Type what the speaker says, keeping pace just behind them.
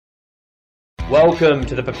Welcome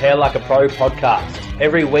to the Prepare Like a Pro podcast.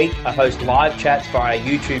 Every week, I host live chats via our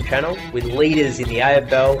YouTube channel with leaders in the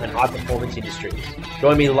AFL and high-performance industries.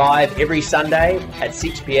 Join me live every Sunday at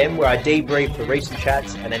 6 p.m. where I debrief the recent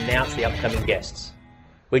chats and announce the upcoming guests.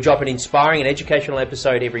 We drop an inspiring and educational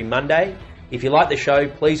episode every Monday. If you like the show,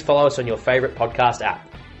 please follow us on your favourite podcast app.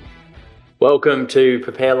 Welcome to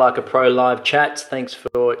Prepare Like a Pro live chats. Thanks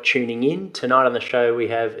for tuning in. Tonight on the show, we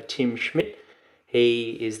have Tim Schmidt.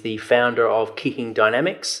 He is the founder of Kicking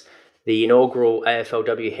Dynamics, the inaugural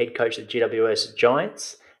AFLW head coach at GWS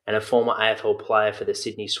Giants, and a former AFL player for the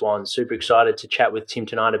Sydney Swans. Super excited to chat with Tim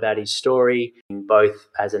tonight about his story, both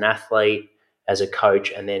as an athlete, as a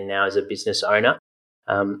coach, and then now as a business owner.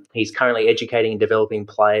 He's currently educating and developing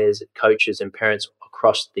players, coaches, and parents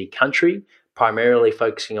across the country, primarily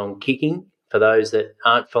focusing on kicking. For those that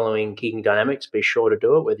aren't following Kicking Dynamics, be sure to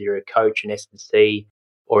do it, whether you're a coach, an S&C,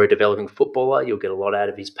 or a developing footballer. You'll get a lot out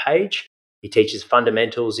of his page. He teaches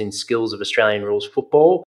fundamentals in skills of Australian rules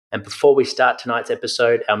football. And before we start tonight's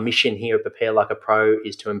episode, our mission here at Prepare Like a Pro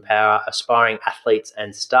is to empower aspiring athletes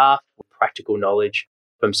and staff with practical knowledge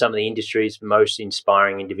from some of the industry's most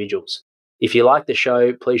inspiring individuals. If you like the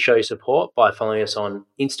show, please show your support by following us on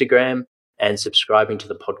Instagram and subscribing to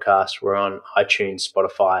the podcast. We're on iTunes,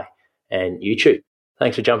 Spotify, and YouTube.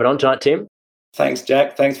 Thanks for jumping on tonight, Tim. Thanks,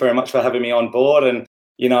 Jack. Thanks very much for having me on board. And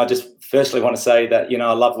I just firstly want to say that,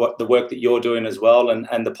 I love the work that you're doing as well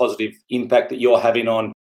and the positive impact that you're having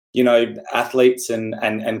on, athletes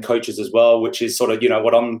and coaches as well, which is sort of,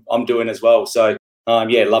 what I'm doing as well. So,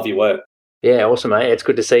 love your work. Yeah, awesome, mate. It's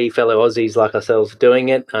good to see fellow Aussies like ourselves doing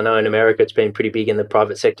it. I know in America it's been pretty big in the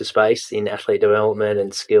private sector space in athlete development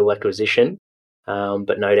and skill acquisition.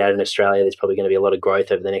 But no doubt in Australia there's probably going to be a lot of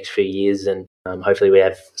growth over the next few years and hopefully we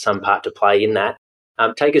have some part to play in that.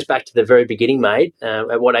 Take us back to the very beginning, mate.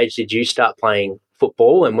 At what age did you start playing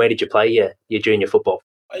football, and where did you play your junior football?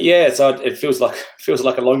 Yeah, so it feels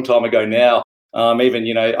like a long time ago now.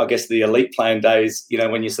 Even I guess the elite playing days.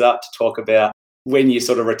 When you start to talk about when you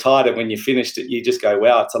sort of retired and when you finished it, you just go,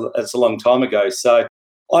 wow, it's a long time ago. So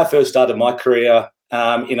I first started my career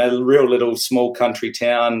in a real little small country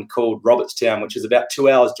town called Robertstown, which is about 2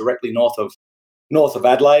 hours directly north of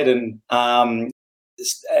Adelaide, and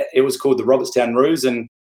it was called the Robertstown Roos, and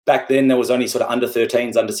back then there was only sort of under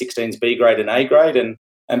 13s, under 16s, B grade and A grade,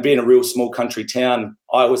 and being a real small country town,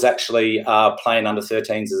 I was actually playing under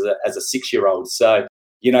 13s as a 6-year-old. So,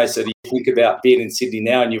 so you think about being in Sydney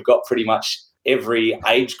now and you've got pretty much every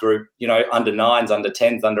age group, under 9s, under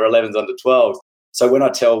 10s, under 11s, under 12s. So when I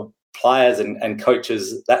tell players and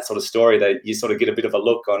coaches that sort of story, you sort of get a bit of a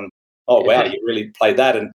look on, oh, wow, you really played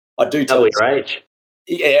that. And I do tell your age.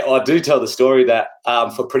 Yeah, I do tell the story that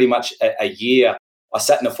for pretty much a year, I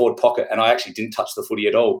sat in a forward pocket and I actually didn't touch the footy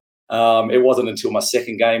at all. It wasn't until my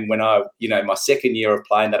second game when my second year of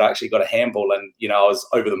playing that I actually got a handball and, I was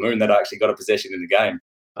over the moon that I actually got a possession in the game.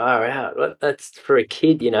 Oh, wow. Well, that's for a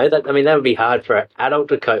kid, that would be hard for an adult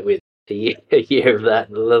to cope with a year of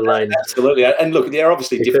that, let alone. Absolutely. And look, there are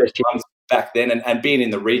obviously different times back then and being in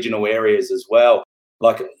the regional areas as well.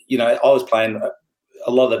 Like, I was playing a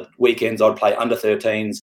lot of the weekends I'd play under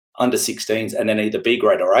 13s, under 16s, and then either B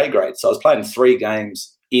grade or A grade. So I was playing 3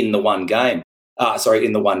 games in the one game.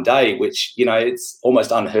 In the one day, which, it's almost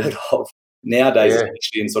unheard of nowadays,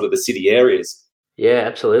 especially in sort of the city areas. Yeah,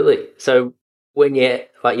 absolutely. So when you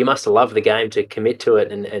must have loved the game to commit to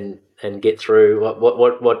it and get through.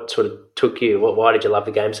 What sort of took you? Why did you love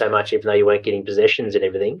the game so much, even though you weren't getting possessions and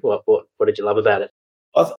everything? What did you love about it?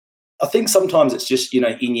 I think sometimes it's just, in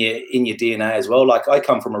your DNA as well. Like I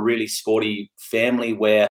come from a really sporty family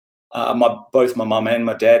where both my mum and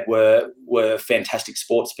my dad were fantastic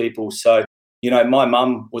sports people. So, my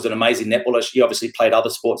mum was an amazing netballer. She obviously played other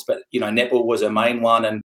sports, but, netball was her main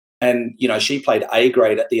one. And she played A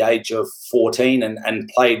grade at the age of 14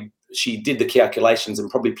 and she did the calculations and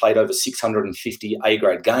probably played over 650 A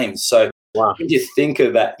grade games. So wow. When you think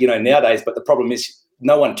of that, nowadays, but the problem is,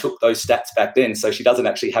 no one took those stats back then, so she doesn't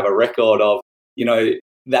actually have a record of,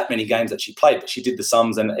 that many games that she played, but she did the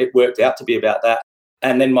sums and it worked out to be about that.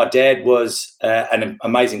 And then my dad was an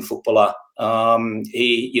amazing footballer.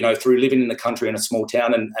 He, through living in the country in a small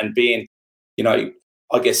town and being,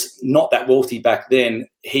 I guess not that wealthy back then,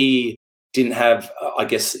 he didn't have,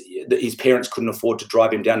 his parents couldn't afford to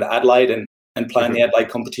drive him down to Adelaide and play in the Adelaide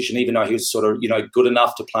competition, even though he was sort of, good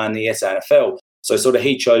enough to play in the SANFL. So sort of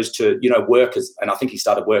he chose to, work and I think he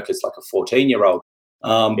started work as like a 14-year-old.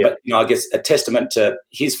 But, I guess a testament to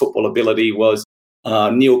his football ability was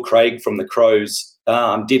Neil Craig from the Crows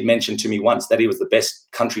did mention to me once that he was the best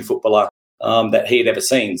country footballer that he had ever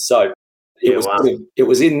seen. So it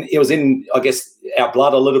was in I guess our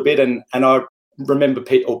blood a little bit, and I remember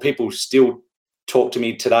people still talk to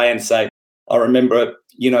me today and say, I remember,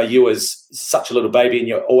 you was such a little baby and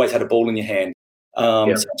you always had a ball in your hand.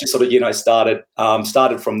 So just sort of,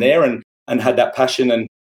 started from there and had that passion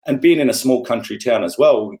and being in a small country town as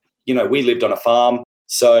well. We lived on a farm.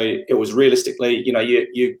 So it was realistically,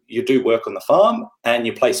 you do work on the farm and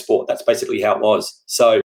you play sport. That's basically how it was.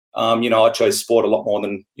 So, I chose sport a lot more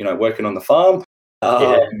than, working on the farm.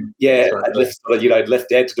 I left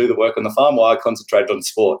Dad to do the work on the farm while I concentrated on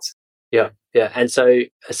sports. Yeah. And so a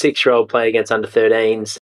 6-year-old play against under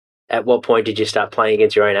 13s. At what point did you start playing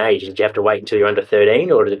against your own age? Did you have to wait until you're under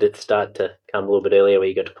 13, or did it start to come a little bit earlier where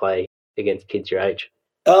you got to play against kids your age?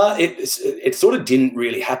 It sort of didn't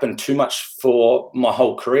really happen too much for my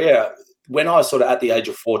whole career. When I was sort of at the age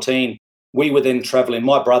of 14, we were then travelling.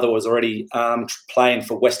 My brother was already playing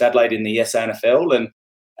for West Adelaide in the SANFL,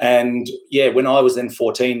 and when I was then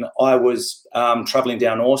 14, I was travelling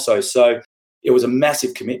down also. So it was a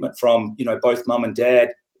massive commitment from both mum and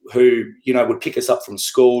dad, who would pick us up from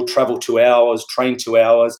school, travel 2 hours, train 2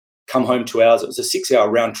 hours, come home 2 hours. It was a 6-hour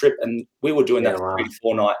round trip, and we were doing that for 3 to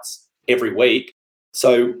 4 nights every week.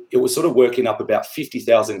 So it was sort of working up about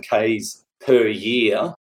 50,000 Ks per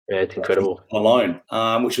year. Yeah, it's incredible. Alone,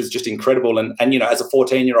 which was just incredible. And as a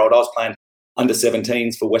 14-year-old, I was playing under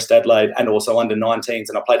 17s for West Adelaide and also under 19s,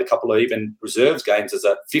 and I played a couple of even reserves games as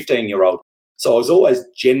a 15-year-old. So I was always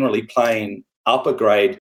generally playing upper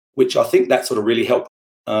grade, which I think that sort of really helped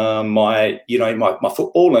my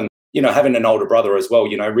football, and having an older brother as well,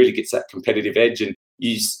 really gets that competitive edge, and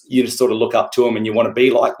you just sort of look up to them and you want to be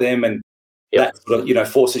like them, and that sort of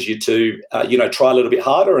forces you to try a little bit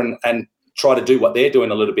harder and try to do what they're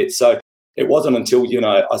doing a little bit. So it wasn't until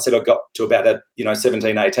I said I got to about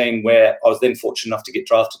 17, 18 where I was then fortunate enough to get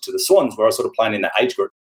drafted to the Swans, where I was sort of playing in that age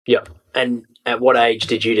group. Yeah. And at what age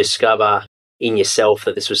did you discover in yourself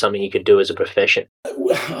that this was something you could do as a profession?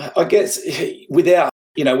 I guess without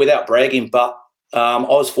bragging, but I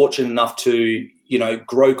was fortunate enough to,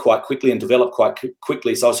 grow quite quickly and develop quite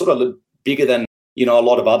quickly. So I was sort of a little bigger than, a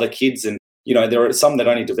lot of other kids. And, there are some that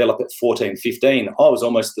only develop at 14, 15. I was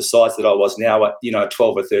almost the size that I was now at, a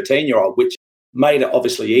 12 or 13-year-old, which made it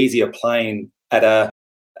obviously easier playing at a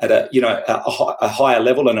higher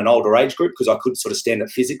level and an older age group, because I could sort of stand it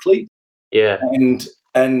physically. Yeah. And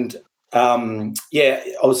I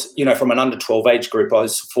was, from an under 12 age group, I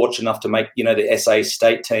was fortunate enough to make, the SA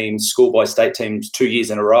state teams, schoolboy state teams 2 years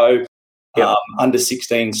in a row, under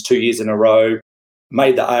 16s 2 years in a row,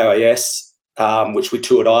 made the AIS, which we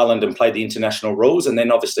toured Ireland and played the international rules, and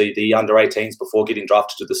then obviously the under 18s before getting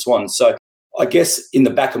drafted to the Swans. So I guess in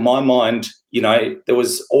the back of my mind, there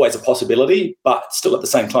was always a possibility, but still at the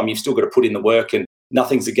same time, you've still got to put in the work, and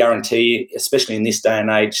nothing's a guarantee, especially in this day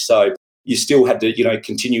and age. So you still had to,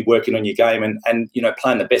 continue working on your game and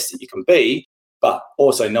playing the best that you can be, but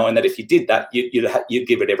also knowing that if you did that, you'd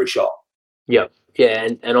give it every shot. Yeah. Yeah,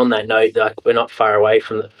 and on that note, we're not far away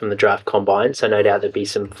from the draft combine, so no doubt there'll be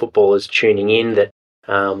some footballers tuning in that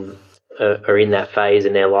are in that phase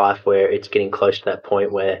in their life where it's getting close to that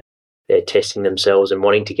point where they're testing themselves and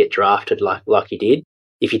wanting to get drafted like you did.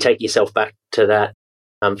 If you take yourself back to that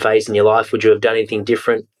phase in your life, would you have done anything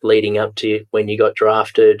different leading up to when you got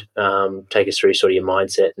drafted? Take us through sort of your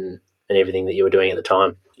mindset and everything that you were doing at the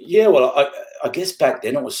time. Yeah, well, I guess back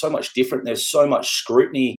then it was so much different. There's so much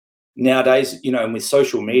scrutiny nowadays, and with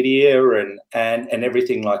social media and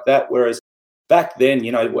everything like that. Whereas back then,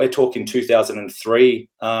 we're talking 2003,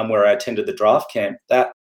 where I attended the draft camp,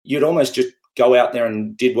 that you'd almost just go out there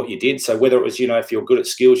and did what you did. So whether it was, if you're good at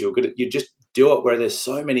skills, you just do it, where there's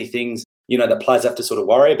so many things, that players have to sort of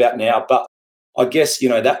worry about now. But I guess,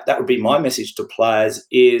 that would be my message to players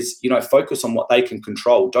is, focus on what they can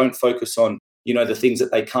control. Don't focus on, the things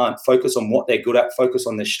that they can't. Focus on what they're good at, focus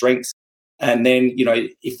on their strengths. And then,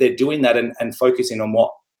 if they're doing that and focusing on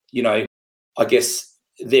what, I guess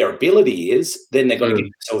their ability is, then they're going to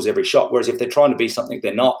give themselves every shot. Whereas if they're trying to be something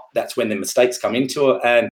they're not, that's when their mistakes come into it.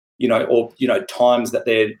 And, times that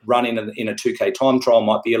they're running in a 2K time trial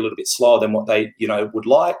might be a little bit slower than what they, would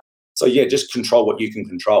like. So, just control what you can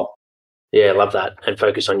control. Yeah, I love that. And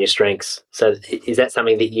focus on your strengths. So is that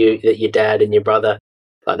something that your dad and your brother,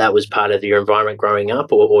 that was part of your environment growing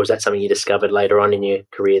up, or was that something you discovered later on in your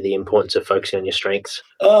career, the importance of focusing on your strengths?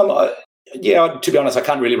 To be honest, I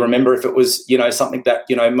can't really remember if it was, something that,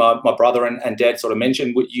 my brother and dad sort of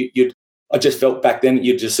mentioned. I just felt back then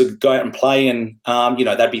you'd just sort of go out and play and,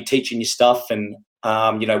 they'd be teaching you stuff and,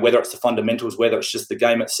 whether it's the fundamentals, whether it's just the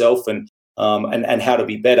game itself and how to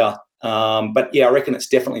be better. But I reckon it's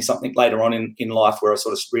definitely something later on in life where I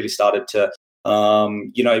sort of really started to,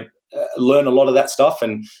 learn a lot of that stuff.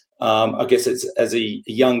 And I guess as a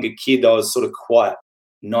younger kid, I was sort of quite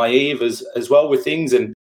naive as well with things.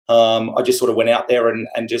 And I just sort of went out there and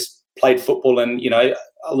just played football. And,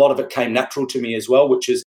 a lot of it came natural to me as well, which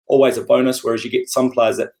is always a bonus. Whereas you get some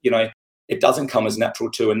players that, it doesn't come as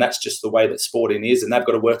natural to, and that's just the way that sporting is. And they've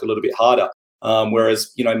got to work a little bit harder.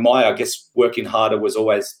 Whereas, I guess working harder was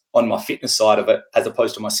always on my fitness side of it, as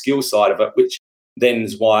opposed to my skill side of it, which then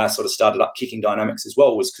is why I sort of started up Kicking Dynamics as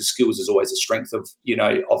well, was because skills is always a strength of,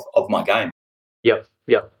 of my game. Yep.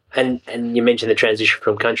 And you mentioned the transition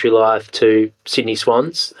from country life to Sydney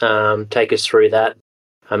Swans. Take us through that.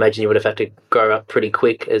 I imagine you would have had to grow up pretty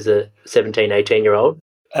quick as a 17, 18-year-old.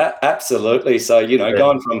 Absolutely. So,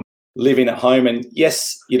 going from living at home, and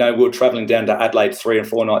yes, we were travelling down to Adelaide 3 and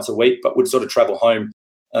 4 nights a week, but we'd sort of travel home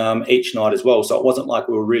each night as well. So it wasn't like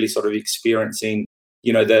we were really sort of experiencing,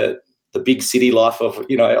 the big city life of,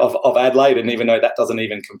 of Adelaide. And even though that doesn't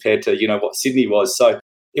even compare to, what Sydney was. So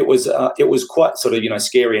it was quite sort of,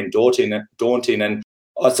 scary and daunting. And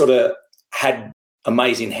I sort of had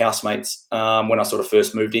amazing housemates when I sort of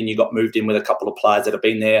first moved in. You got moved in with a couple of players that have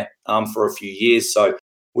been there for a few years. So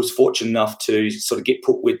was fortunate enough to sort of get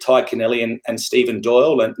put with Ty Kennelly and Stephen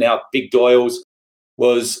Doyle. And now Big Doyle's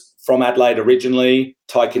was from Adelaide originally,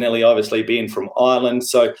 Ty Kennelly obviously being from Ireland.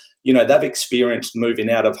 So, they've experienced moving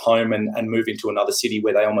out of home and moving to another city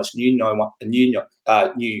where they almost knew no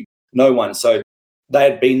one. So they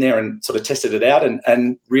had been there and sort of tested it out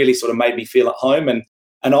and really sort of made me feel at home. And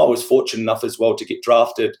I was fortunate enough as well to get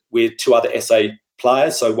drafted with 2 other SA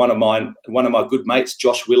players. So one of my good mates,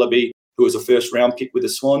 Josh Willoughby, who was a first round pick with the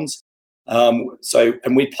Swans. And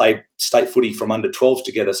we played state footy from under 12s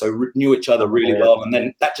together, so knew each other really well. And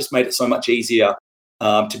then that just made it so much easier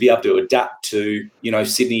to be able to adapt to,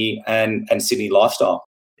 Sydney and Sydney lifestyle.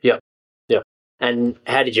 Yeah. And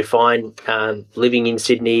how did you find living in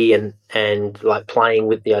Sydney and like playing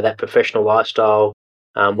with that professional lifestyle?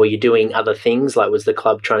 Were you doing other things? Like, was the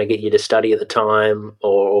club trying to get you to study at the time,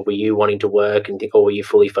 or were you wanting to work, or were you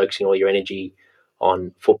fully focusing all your energy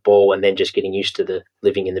on football and then just getting used to the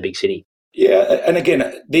living in the big city? Yeah, and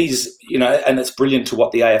again, these, and it's brilliant to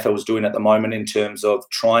what the AFL is doing at the moment in terms of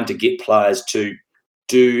trying to get players to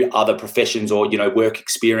do other professions or, work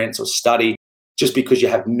experience or study, just because you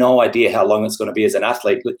have no idea how long it's going to be as an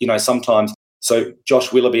athlete. Sometimes, so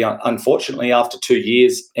Josh Willoughby, unfortunately, after 2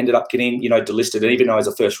 years, ended up getting, delisted, even though he was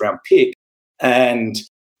a first-round pick, and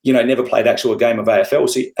never played actual game of AFL.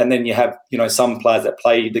 So, and then you have, some players that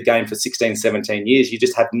play the game for 16, 17 years. You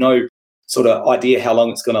just have no sort of idea how long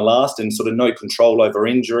it's going to last and sort of no control over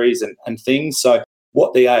injuries and things. So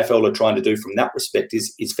what the AFL are trying to do from that respect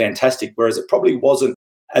is fantastic, whereas it probably wasn't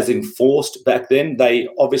as enforced back then. They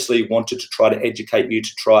obviously wanted to try to educate you to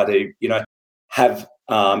try to, have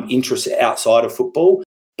interests outside of football.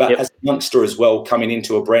 But as a youngster as well, coming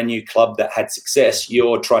into a brand new club that had success,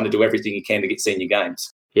 you're trying to do everything you can to get senior games.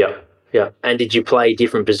 Yeah. And did you play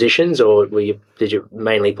different positions, or did you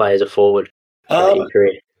mainly play as a forward in your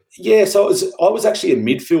career? Yeah, so I was actually a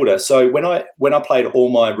midfielder. So when I played all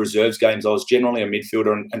my reserves games, I was generally a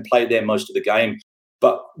midfielder and played there most of the game.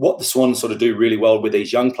 But what the Swans sort of do really well with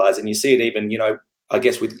these young players, and you see it even, I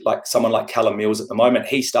guess with like someone like Callum Mills at the moment,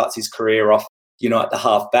 he starts his career off, at the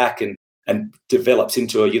half back and develops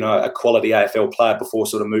into a quality AFL player before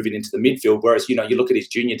sort of moving into the midfield. Whereas, you look at his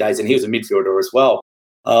junior days and he was a midfielder as well.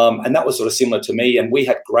 And that was sort of similar to me. And we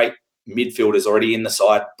had great midfielders already in the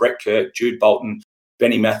side: Brett Kirk, Jude Bolton,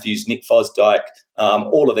 Benny Matthews, Nick Fosdyke,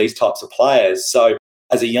 all of these types of players. So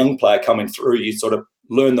as a young player coming through, you sort of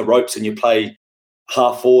learn the ropes and you play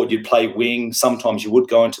half forward, you'd play wing. Sometimes you would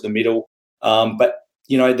go into the middle. But,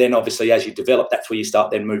 then obviously as you develop, that's where you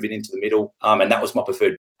start then moving into the middle. And that was my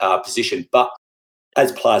preferred position. But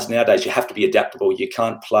as players nowadays, you have to be adaptable. You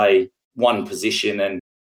can't play one position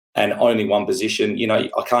and only one position.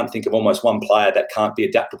 I can't think of almost one player that can't be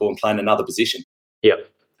adaptable and play in another position. Yeah.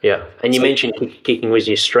 And you mentioned kicking was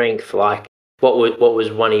your strength. Like, what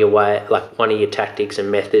was one of your tactics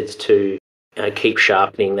and methods to keep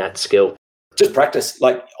sharpening that skill? Just practice.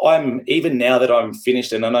 Like, even now that I'm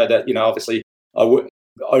finished, and I know that, obviously I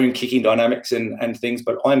own Kicking Dynamics and things,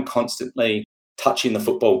 but I'm constantly touching the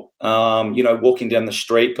football, walking down the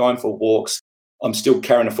street, going for walks. I'm still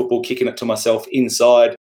carrying a football, kicking it to myself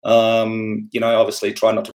inside, obviously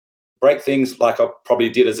try not to break things like I probably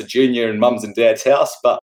did as a junior in mum's and dad's house.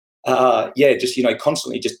 But, just,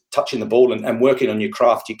 constantly just touching the ball and working on your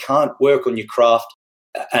craft. You can't work on your craft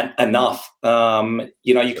enough.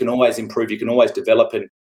 You can always improve, you can always develop,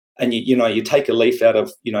 and you take a leaf out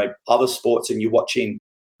of, other sports, and you're watching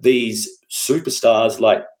these superstars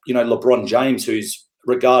like, LeBron James, who's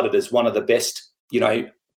regarded as one of the best,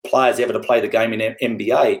 players ever to play the game in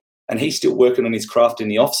NBA. and he's still working on his craft in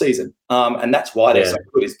the off season. And that's why they're so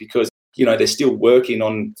good, is because, you know, they're still working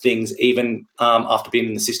on things even after being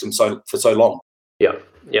in the system for so long. Yeah,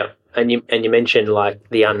 yeah. And you mentioned like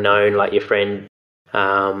the unknown, like your friend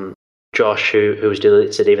Josh, who was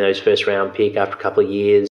delisted even though his first round pick after a couple of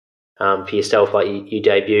years. For yourself, like you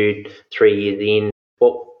debuted 3 years in.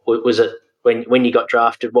 What was it when you got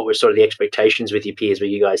drafted? What were sort of the expectations with your peers? Were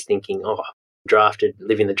you guys thinking, "Oh, drafted,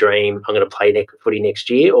 living the dream, I'm going to play footy next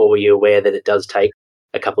year," or were you aware that it does take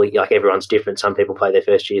a couple of, like everyone's different? Some people play their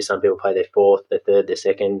first year, some people play their fourth, their third, their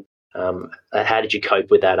second. How did you cope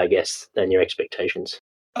with that, I guess, and your expectations?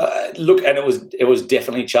 Look, and it was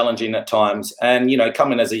definitely challenging at times, and you know,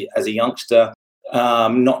 coming as a youngster,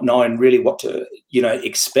 not knowing really what to, you know,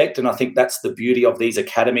 expect. And I think that's the beauty of these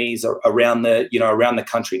academies around the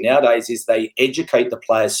country nowadays, is they educate the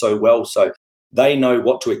players so well, so they know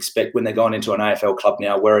what to expect when they're going into an AFL club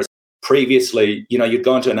now. Whereas previously, you know, you'd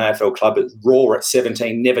go into an AFL club raw at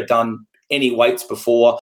 17, never done any weights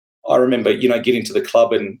before. I remember, you know, getting to the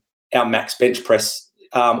club and our max bench press,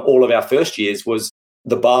 all of our first years was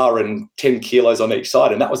the bar and 10 kilos on each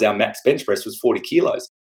side, and that was our max bench press, was 40 kilos.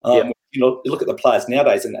 You know, look at the players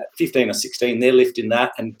nowadays, and at 15 or 16, they're lifting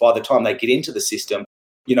that, and by the time they get into the system,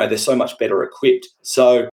 you know, they're so much better equipped.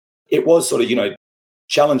 So it was sort of, you know,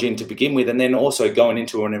 challenging to begin with, and then also going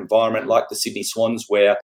into an environment like the Sydney Swans,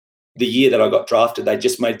 where the year that I got drafted, they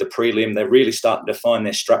just made the prelim. They're really starting to find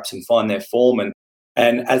their straps and find their form,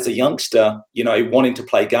 and as a youngster, you know, wanting to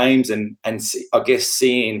play games and I guess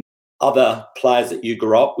seeing other players that you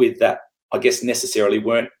grew up with that I guess necessarily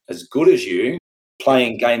weren't as good as you,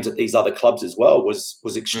 playing games at these other clubs as well was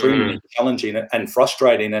extremely challenging and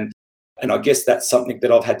frustrating. And I guess that's something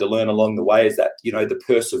that I've had to learn along the way, is that, you know, the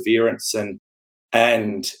perseverance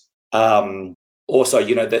and also,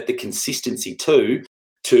 you know, that the consistency too,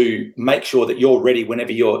 to make sure that you're ready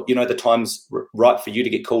whenever you're, you know, the time's right for you to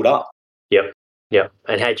get called up. Yep. Yeah.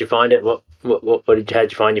 And how'd you find it?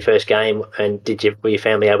 How'd you find your first game? And were your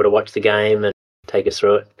family able to watch the game and take us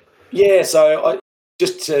through it? Yeah. So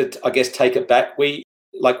just to, I guess, take it back, we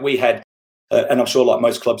had, and I'm sure like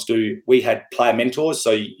most clubs do, we had player mentors.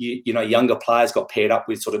 So, you know, younger players got paired up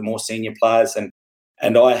with sort of more senior players.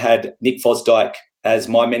 And I had Nick Fosdyke as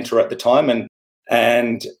my mentor at the time.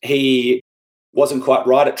 And he wasn't quite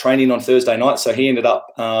right at training on Thursday night. So he ended up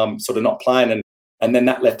sort of not playing. And then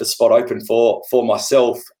that left a spot open for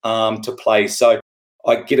myself to play. So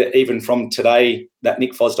I get it even from today that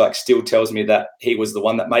Nick Fosdyke still tells me that he was the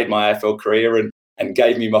one that made my AFL career and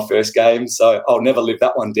gave me my first game. So I'll never live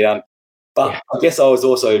that one down. But yeah. I guess I was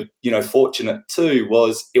also, you know, fortunate too,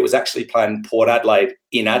 was it was actually playing Port Adelaide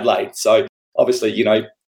in Adelaide. So obviously, you know,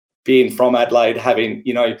 being from Adelaide, having,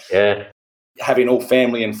 you know, having all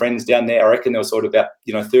family and friends down there, I reckon there was sort of about,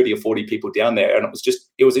 you know, 30 or 40 people down there. And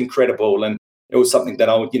it was incredible. And it was something that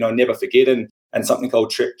I would, you know, never forget, and something I'll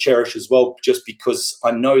cherish as well, just because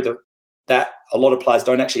I know that a lot of players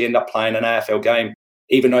don't actually end up playing an AFL game,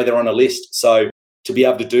 even though they're on a list. So to be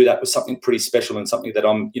able to do that was something pretty special and something that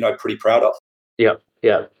I'm, you know, pretty proud of. Yeah,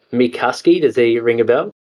 yeah. Mick Husky, does he ring a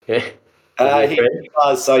bell? Yeah. He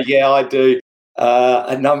does. So yeah, I do.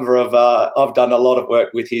 A number of I've done a lot of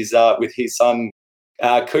work with his son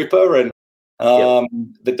Cooper, and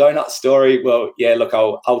the donut story. Well, yeah. Look,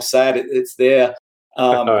 I'll say it. It's there.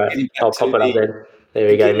 All right. I'll pop it up then. There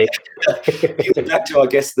we go, Nick. Getting back to, I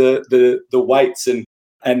guess, the weights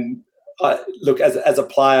and look, as a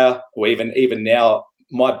player, or even now,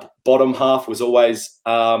 my bottom half was always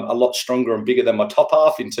a lot stronger and bigger than my top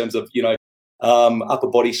half in terms of, you know, upper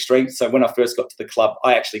body strength. So when I first got to the club,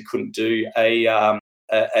 I actually couldn't do a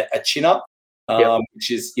chin up,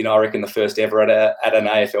 which is, you know, I reckon the first ever at an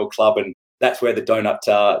AFL club, and that's where the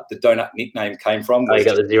donut nickname came from. Oh, you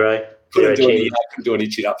got the zero. Couldn't do any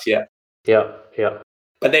chin ups. Yeah. Yeah.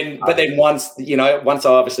 But then once I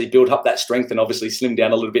obviously built up that strength and obviously slimmed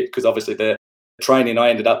down a little bit, because obviously the training, I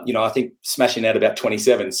ended up, you know, I think smashing out about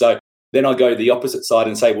 27. So then I go the opposite side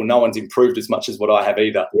and say, well, no one's improved as much as what I have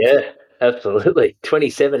either. Yeah, absolutely.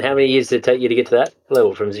 27. How many years did it take you to get to that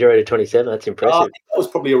level, from 0 to 27? That's impressive. I think that was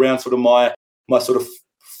probably around sort of my sort of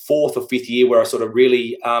fourth or fifth year, where I sort of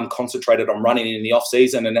really concentrated on running in the off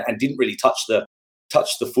season and didn't really touch the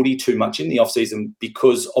footy too much in the off season,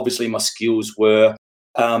 because obviously my skills were,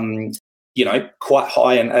 you know, quite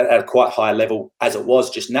high and at a quite high level as it was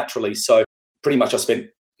just naturally. So pretty much I spent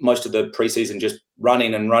most of the preseason just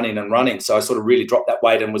running. So I sort of really dropped that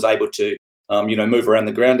weight and was able to, you know, move around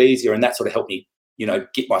the ground easier, and that sort of helped me, you know,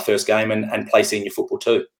 get my first game and play senior football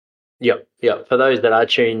too. Yep. For those that are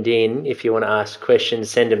tuned in, if you want to ask questions,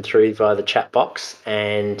 send them through via the chat box,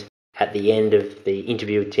 and at the end of the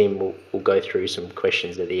interview with Tim, we'll go through some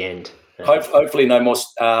questions at the end. Hopefully no more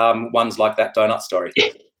ones like that donut story.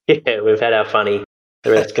 Yeah, we've had our funny.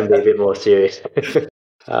 The rest can be a bit more serious.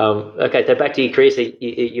 Okay, so back to your career. So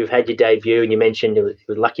you've had your debut, and you mentioned you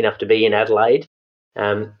were lucky enough to be in Adelaide.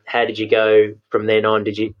 How did you go from then on?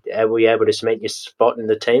 Were you able to cement your spot in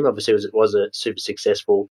the team? Obviously, it was a super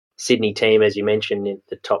successful Sydney team, as you mentioned, in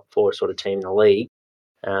the top 4 sort of team in the league.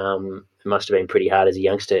 It must have been pretty hard as a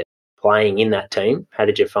youngster playing in that team. How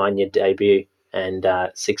did you find your debut and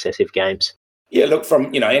successive games? Yeah, look,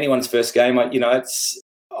 from anyone's first game,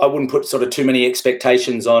 I wouldn't put sort of too many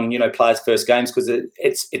expectations on players' first games, because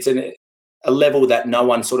it's a level that no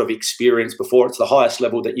one sort of experienced before. It's the highest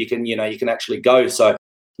level that you can actually go. So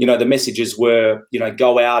the messages were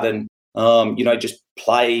go out and just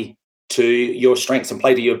play to your strengths and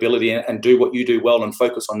play to your ability and do what you do well and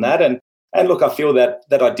focus on that. And look, I feel that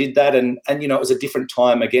I did that, and it was a different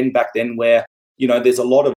time again back then where there's a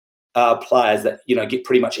lot of players that get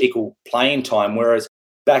pretty much equal playing time, whereas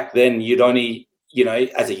back then you'd only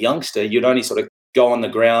as a youngster you'd only sort of go on the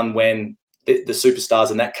ground when the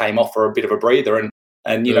superstars and that came off for a bit of a breather, and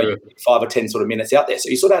 5 or 10 sort of minutes out there. So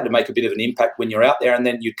you sort of had to make a bit of an impact when you're out there, and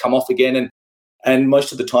then you'd come off again, and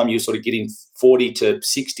most of the time you're sort of getting 40 to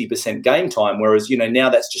 60% game time, whereas now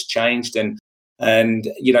that's just changed, and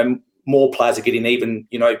more players are getting even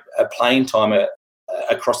a playing time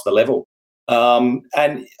across the level. And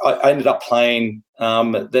I ended up playing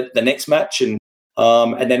the next match, and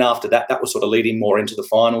then after that was sort of leading more into the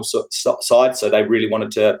final side. So they really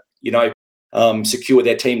wanted to secure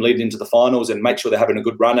their team leading into the finals and make sure they're having a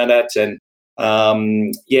good run at it. And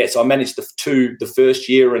so I managed the first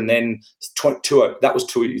year, and then that was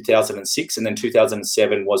 2006, and then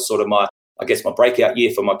 2007 was sort of my breakout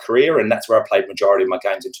year for my career, and that's where I played majority of my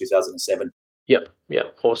games in 2007. Yep,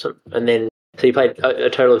 awesome. And then so you played a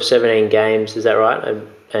total of 17 games, is that right?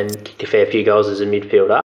 And kicked a fair few goals as a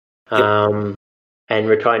midfielder. Yep. And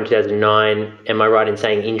retired in 2009. Am I right in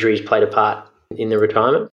saying injuries played a part in the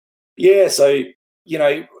retirement? Yeah, so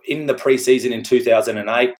in the pre-season in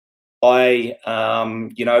 2008, I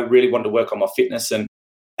really wanted to work on my fitness, and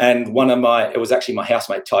it was actually my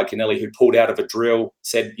housemate Ty Kennelly who pulled out of a drill,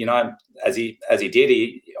 said as he did,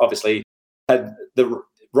 he obviously had the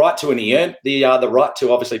right to, and he earned the right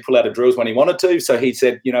to obviously pull out of drills when he wanted to. So he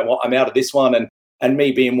said, I'm out of this one, and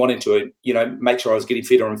me being wanting to make sure I was getting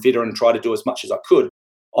fitter and fitter and try to do as much as I could,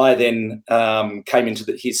 I then came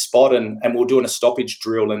into his spot, and we were doing a stoppage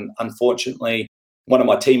drill, and unfortunately one of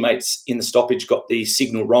my teammates in the stoppage got the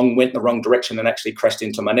signal wrong, went in the wrong direction, and actually crashed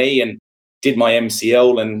into my knee and did my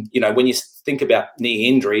MCL. And when you think about knee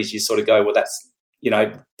injuries, you sort of go, well, that's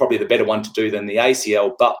probably the better one to do than the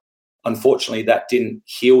ACL. But unfortunately that didn't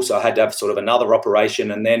heal, so I had to have sort of another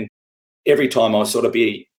operation. And then every time I was sort of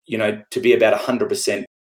to be about 100%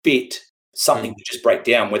 fit, something would just break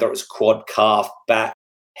down, whether it was quad, calf, back,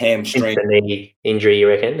 hamstring. It's the knee injury, you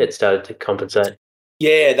reckon, that started to compensate?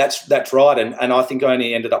 Yeah, that's right. And I think I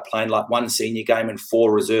only ended up playing like 1 senior game and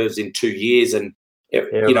 4 reserves in 2 years, and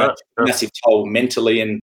massive toll mentally,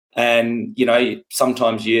 and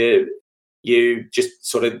sometimes you just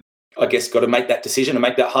sort of got to make that decision and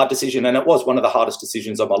make that hard decision. And it was one of the hardest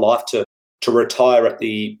decisions of my life to retire at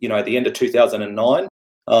the the end of 2009.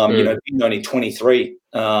 Being only 23,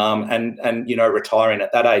 and retiring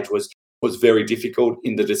at that age was very difficult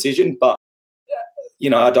in the decision. But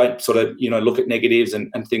I don't sort of look at negatives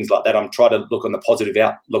and things like that. I'm trying to look on the positive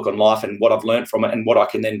outlook on life and what I've learned from it and what I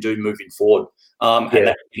can then do moving forward. And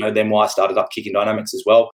that, then why I started up Kicking Dynamics as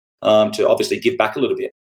well, to obviously give back a little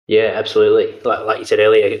bit. Yeah, absolutely. Like you said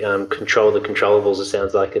earlier, control the controllables. It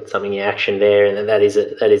sounds like it's something you action there, and that is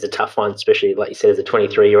a tough one, especially like you said as a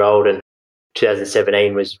 23-year-old. And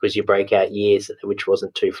 2017 was your breakout years, which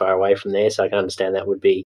wasn't too far away from there. So I can understand that would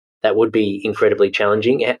be incredibly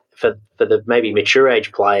challenging for the maybe mature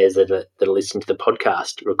age players that are listening to the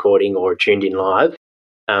podcast recording or tuned in live.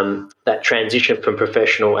 That transition from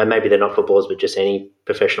professional, and maybe they're not footballers, but just any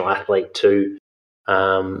professional athlete to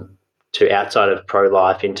outside of pro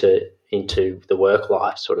life into the work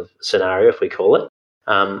life sort of scenario, if we call it.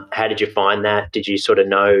 How did you find that? Did you sort of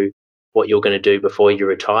know what you're going to do before you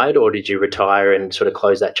retired, or did you retire and sort of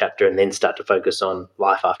close that chapter and then start to focus on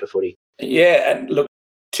life after footy? Yeah, and look,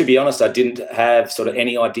 to be honest, I didn't have sort of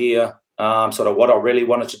any idea sort of what I really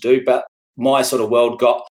wanted to do, but my sort of world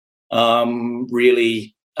got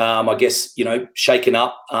really, shaken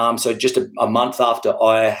up. So just a month after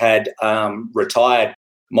I had retired,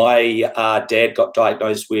 my dad got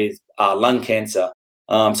diagnosed with lung cancer.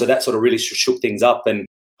 So that sort of really shook things up. And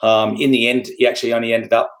In the end, he actually only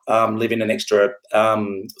ended up living an extra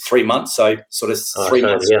 3 months. So sort of 3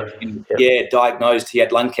 months, diagnosed. He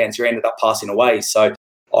had lung cancer, ended up passing away. So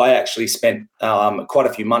I actually spent quite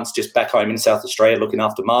a few months just back home in South Australia looking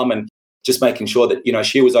after Mum and just making sure that,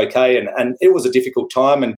 she was okay. And it was a difficult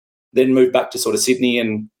time, and then moved back to sort of Sydney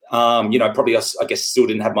and, probably I guess still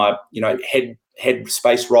didn't have my, head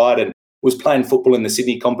space right, and was playing football in the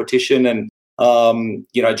Sydney competition and,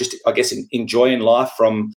 just, I guess, enjoying life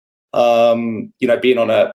from, being on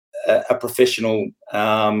a professional,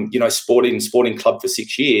 sporting club for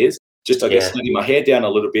 6 years, just, I guess, letting my hair down a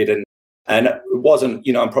little bit. And it wasn't,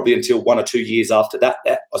 probably until 1 or 2 years after that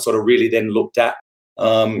I sort of really then looked at,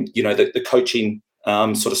 the coaching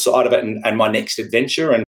sort of side of it and my next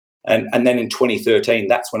adventure. And then in 2013,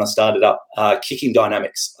 that's when I started up Kicking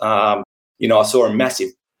Dynamics. I saw a massive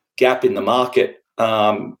gap in the market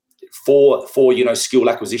for skill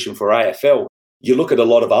acquisition for AFL. You look at a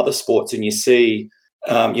lot of other sports and you see,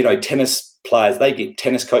 tennis players, they get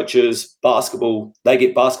tennis coaches, basketball, they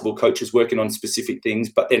get basketball coaches working on specific things.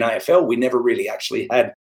 But then AFL, we never really actually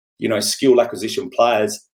had, skill acquisition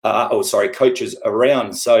coaches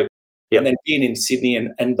around. So, and then being in Sydney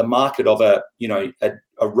and the market of a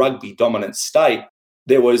rugby dominant state,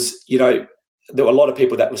 there was, there were a lot of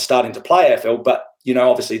people that were starting to play AFL, but,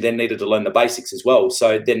 obviously then needed to learn the basics as well.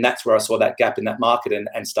 So then that's where I saw that gap in that market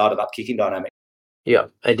and started up Kicking Dynamics. Yeah.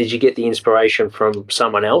 And did you get the inspiration from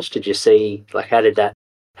someone else? Did you see, how did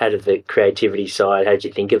the creativity side, how did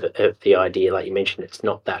you think of the idea? Like you mentioned, it's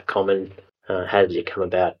not that common. How did you come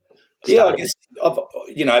about? Yeah, I guess I've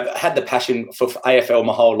had the passion for AFL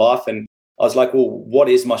my whole life, and I was like, well, what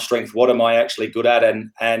is my strength? What am I actually good at?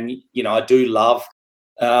 And I do love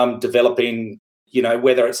developing,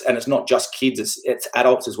 whether it's not just kids, it's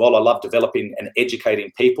adults as well. I love developing and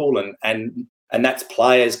educating people, and that's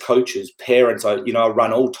players, coaches, parents. I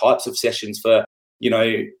run all types of sessions for,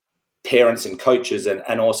 parents and coaches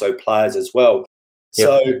and also players as well. Yep.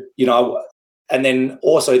 So, and then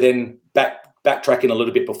also backtracking a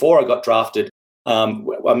little bit before I got drafted,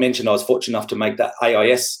 I mentioned I was fortunate enough to make that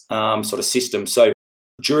AIS sort of system. So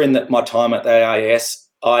during my time at the AIS,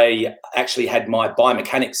 I actually had my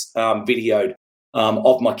biomechanics videoed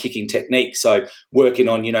of my kicking technique. So working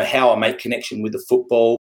on, how I make connection with the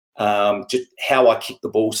football, just how I kick the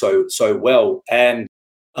ball so well. And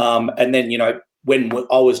then, when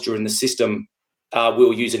I was during the system, we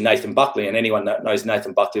were using Nathan Buckley, and anyone that knows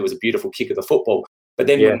Nathan Buckley was a beautiful kicker of the football. But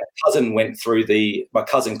then when my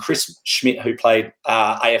cousin Chris Schmidt, who played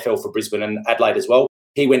AFL for Brisbane and Adelaide as well,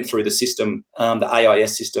 he went through the system, the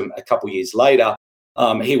AIS system, a couple of years later.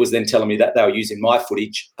 He was then telling me that they were using my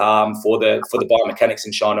footage for the biomechanics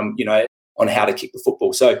and showing them, on how to kick the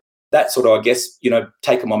football. So that sort of, I guess,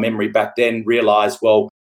 taking my memory back then, realised, well,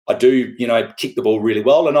 I do, kick the ball really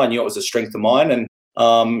well, and I knew it was a strength of mine.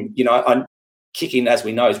 And, kicking, as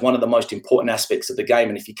we know, is one of the most important aspects of the game.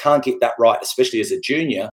 And if you can't get that right, especially as a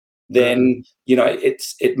junior, then,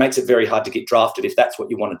 it makes it very hard to get drafted if that's what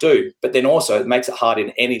you want to do. But then also it makes it hard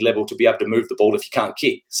in any level to be able to move the ball if you can't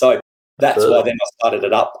kick. So that's why then I started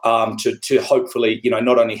it up to hopefully,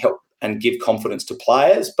 not only help and give confidence to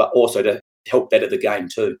players, but also to help better the game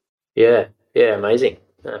too. Yeah, amazing.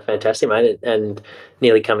 Fantastic, mate. And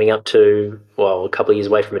nearly coming up to, a couple of years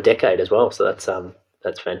away from a decade as well. So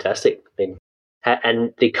that's fantastic.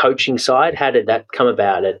 And the coaching side, how did that come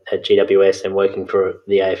about at GWS and working for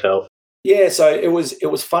the AFL? Yeah, so it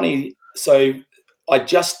was funny. So I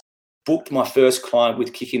just booked my first client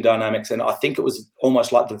with Kicking Dynamics, and I think it was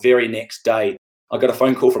almost like the very next day, I got a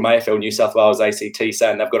phone call from AFL New South Wales ACT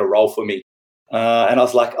saying they've got a role for me. And I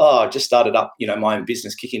was like, I just started up, my own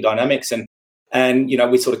business, Kicking Dynamics. And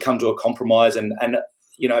we sort of come to a compromise and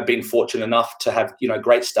been fortunate enough to have,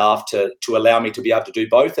 great staff to allow me to be able to do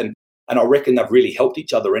both. And I reckon they've really helped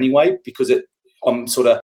each other anyway, because I'm sort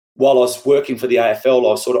of, while I was working for the AFL, I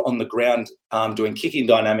was sort of on the ground doing Kicking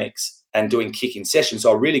Dynamics and doing kicking sessions.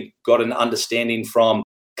 So I really got an understanding from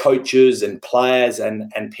coaches and players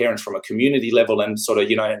and parents from a community level and sort of,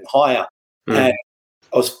 and higher. And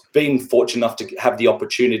I was being fortunate enough to have the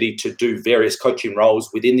opportunity to do various coaching roles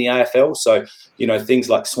within the AFL. So, things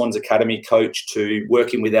like Swans Academy coach to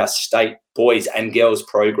working with our state boys and girls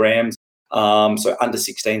programs. So under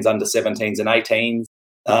 16s, under 17s and 18s.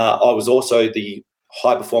 I was also the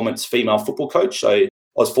high performance female football coach. So I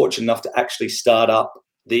was fortunate enough to actually start up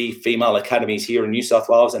the female academies here in New South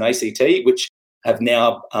Wales and ACT, which have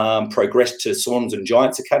now progressed to Swans and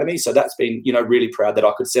Giants Academy. So that's been, really proud that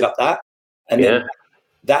I could set up that. And then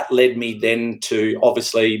that led me then to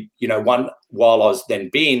obviously, while I was then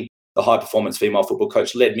being the high performance female football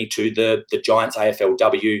coach, led me to the Giants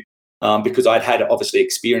AFLW because I'd had obviously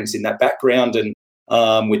experience in that background and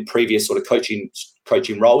with previous sort of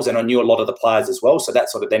coaching roles, and I knew a lot of the players as well. So that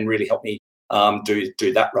sort of then really helped me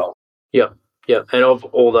do that role. Yeah. And of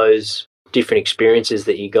all those different experiences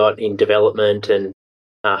that you got in development and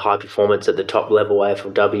high performance at the top level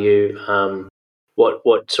AFLW, what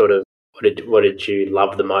did you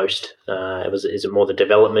love the most? Is it more the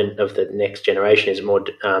development of the next generation? Is it more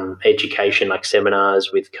education, like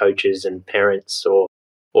seminars with coaches and parents,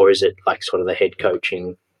 or is it like sort of the head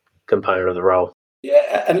coaching component of the role?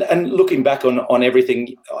 Yeah, and looking back on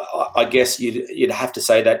everything, I guess you'd have to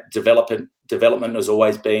say that development has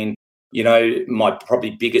always been, my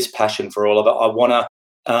probably biggest passion for all of it. I want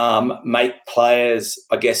to make players,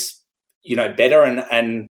 I guess, better,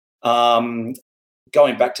 and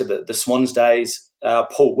going back to the Swans days,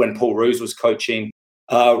 when Paul Roos was coaching,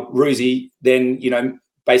 Roosie then,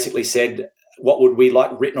 basically said, what would we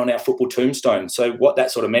like written on our football tombstone? So what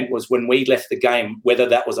that sort of meant was when we left the game, whether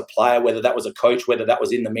that was a player, whether that was a coach, whether that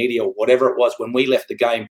was in the media or whatever it was, when we left the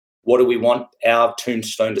game, what do we want our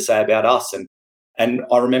tombstone to say about us? And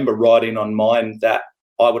I remember writing on mine that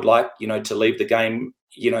I would like, to leave the game,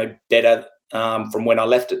 better from when I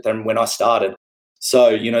left it than when I started.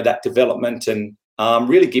 So, that development and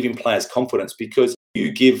really giving players confidence, because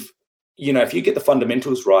you give, if you get the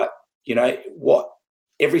fundamentals right,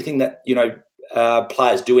 everything that,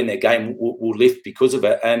 players do in their game will lift because of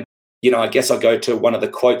it. And, I guess I go to one of the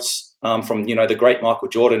quotes from, the great Michael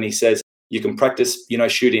Jordan. He says, you can practice,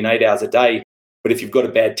 shooting 8 hours a day, but if you've got a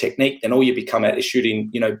bad technique, then all you become at is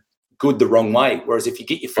shooting, good the wrong way. Whereas if you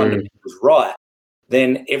get your fundamentals right,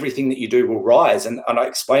 then everything that you do will rise. And I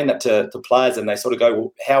explain that to players, and they sort of go,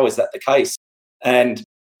 well, how is that the case? And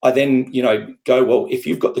I then, go, well, if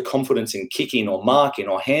you've got the confidence in kicking or marking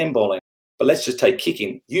or handballing, but let's just take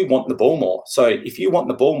kicking, you want the ball more. So if you want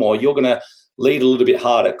the ball more, you're going to lead a little bit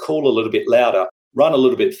harder, call a little bit louder, run a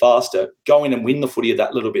little bit faster, go in and win the footy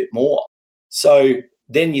that little bit more. So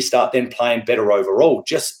then you start then playing better overall,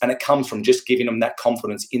 and it comes from just giving them that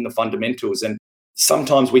confidence in the fundamentals. And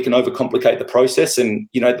sometimes we can overcomplicate the process. And,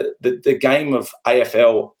 the game of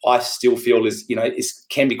AFL, I still feel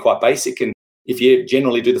can be quite basic. And if you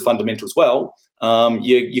generally do the fundamentals well,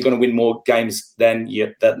 you're going to win more games than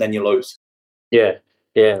you lose. Yeah,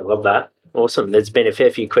 love that. Awesome. There's been a fair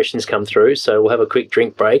few questions come through, so we'll have a quick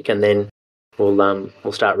drink break and then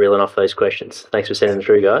we'll start reeling off those questions. Thanks for sending them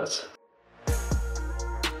through, guys.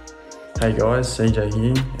 Hey guys, CJ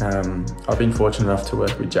here. I've been fortunate enough to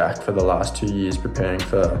work with Jack for the last 2 years, preparing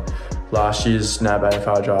for last year's NAB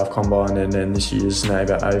AFL Draft Combine and then this year's NAB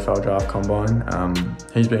AFL Draft Combine.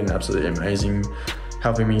 He's been absolutely amazing,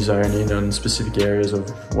 helping me zone in on specific areas of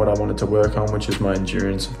what I wanted to work on, which is my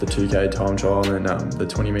endurance of the 2K time trial and the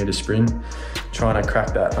 20-metre sprint. Trying to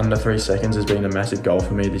crack that under 3 seconds has been a massive goal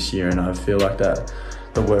for me this year, and I feel like that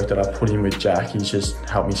the work that I've put in with Jack, he's just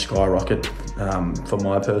helped me skyrocket for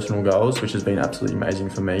my personal goals, which has been absolutely amazing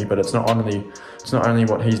for me. But it's not only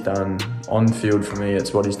what he's done on field for me,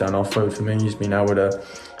 it's what he's done off field for me. He's been able to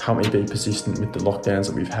help me be persistent with the lockdowns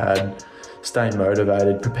that we've had, stay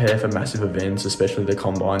motivated, prepare for massive events, especially the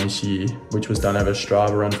Combine this year, which was done over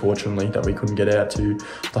Strava, unfortunately, that we couldn't get out to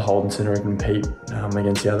the Holden Centre and compete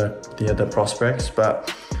against the other prospects.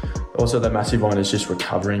 But also the massive one is just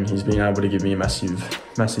recovering. He's been able to give me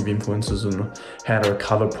massive influences on how to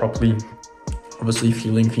recover properly. Obviously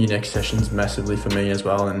fueling for your next sessions massively for me as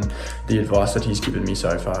well, and the advice that he's given me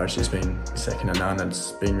so far has just been second to none.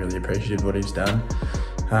 It's been really appreciative what he's done.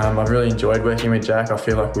 I've really enjoyed working with Jack. I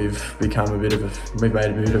feel like we've made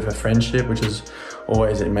a bit of a friendship, which is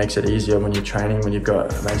always, it makes it easier when you're training, when you've got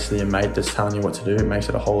basically a mate that's telling you what to do. It makes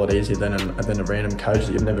it a whole lot easier than a random coach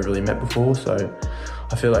that you've never really met before. So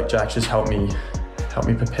I feel like Jack just helped me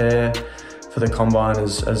prepare for the Combine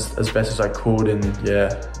as best as I could, and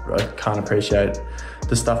I can't appreciate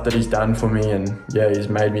the stuff that he's done for me, and he's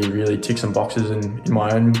made me really tick some boxes in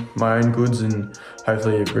my own goods, and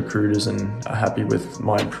hopefully recruiters are happy with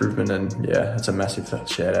my improvement. And it's a massive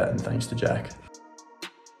shout out and thanks to Jack.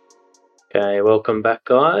 Okay, welcome back,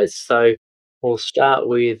 guys. So we'll start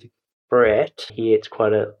with Brett here. It's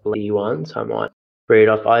quite a lengthy one, so I might read it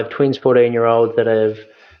off. I have twins, 14-year-olds that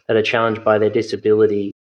are challenged by their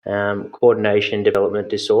disability, coordination development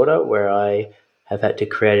disorder, where I have had to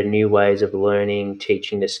create new ways of learning,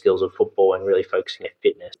 teaching the skills of football and really focusing their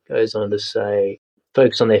fitness. Goes on to say,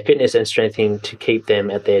 focus on their fitness and strengthening to keep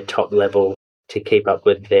them at their top level to keep up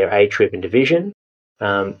with their age-driven division.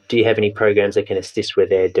 Do you have any programs that can assist with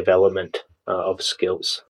their development of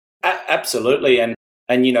skills? Absolutely. And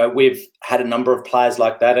we've had a number of players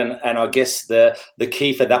like that. And I guess the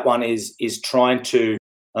key for that one is trying to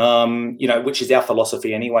which is our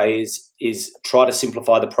philosophy anyway, is try to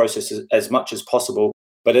simplify the process as much as possible,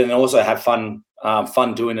 but then also have fun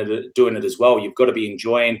doing it as well. You've got to be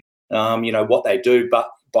enjoying, what they do, but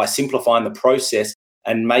by simplifying the process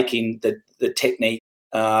and making the technique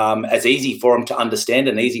as easy for them to understand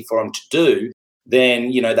and easy for them to do,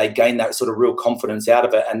 then, they gain that sort of real confidence out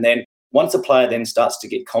of it. And then once a player then starts to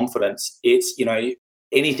get confidence, it's,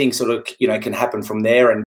 anything sort of, can happen from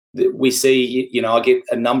there. And we see, I get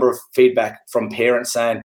a number of feedback from parents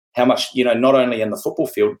saying how much, not only in the football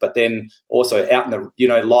field, but then also out in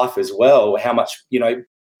the, life as well, how much,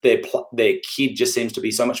 their kid just seems to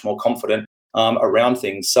be so much more confident around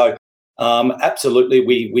things. So absolutely,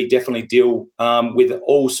 we definitely deal with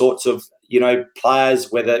all sorts of,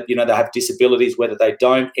 players, whether, they have disabilities, whether they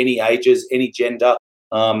don't, any ages, any gender,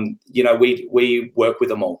 we work with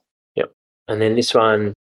them all. Yep. And then this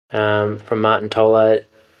one from Martin Toller: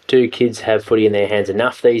 do kids have footy in their hands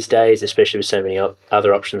enough these days, especially with so many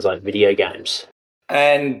other options like video games?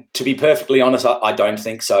 And to be perfectly honest, I don't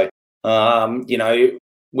think so.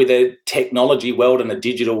 With a technology world and a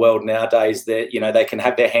digital world nowadays, that they can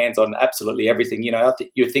have their hands on absolutely everything.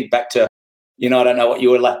 You think back to, I don't know what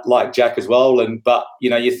you were like, Jack, as well, but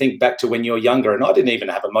you think back to when you were younger, and I didn't even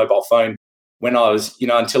have a mobile phone when I was,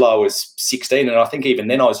 until I was 16, and I think even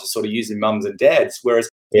then I was just sort of using mums and dads. Whereas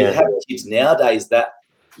you have kids nowadays that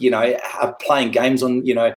are playing games on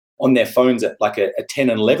on their phones at like a 10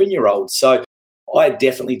 and 11-year-old. So I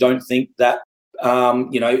definitely don't think that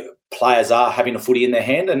players are having a footy in their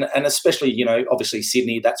hand, and especially obviously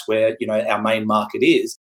Sydney, that's where our main market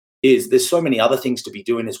is there's so many other things to be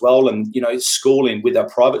doing as well. And schooling with our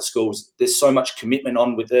private schools, there's so much commitment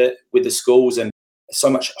on with the schools, and so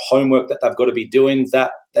much homework that they've got to be doing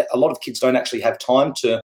that a lot of kids don't actually have time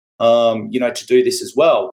to to do this as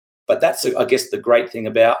well. But that's, I guess, the great thing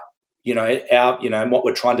about our and what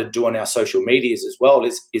we're trying to do on our social medias as well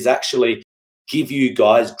is actually give you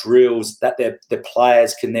guys drills that the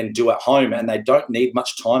players can then do at home, and they don't need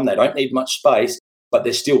much time, they don't need much space, but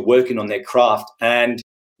they're still working on their craft. And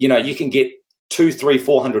you can get 200, 300,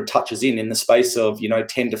 400 touches in the space of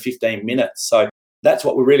 10 to 15 minutes. So that's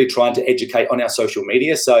what we're really trying to educate on our social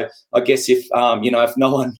media. So I guess if if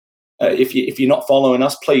no one if you're not following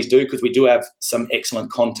us, please do, because we do have some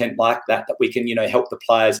excellent content like that we can help the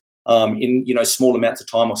players in small amounts of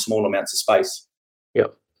time or small amounts of space.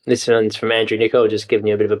 Yep. This one's from Andrew Nicol, just giving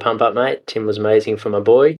you a bit of a pump up, mate. Tim was amazing for my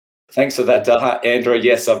boy. Thanks for that, Andrew.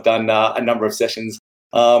 Yes, I've done a number of sessions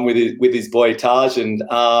with his boy Taj, and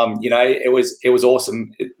it was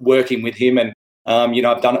awesome working with him. And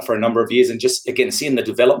I've done it for a number of years, and just again seeing the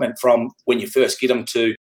development from when you first get them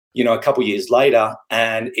to a couple of years later,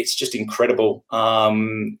 and it's just incredible.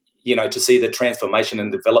 To see the transformation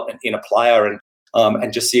and development in a player,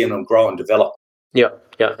 and just seeing them grow and develop. Yeah.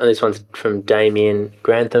 And this one's from Damien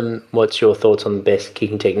Grantham. What's your thoughts on the best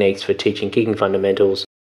kicking techniques for teaching kicking fundamentals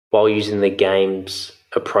while using the game's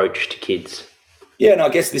approach to kids? Yeah, and I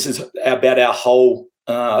guess this is about our whole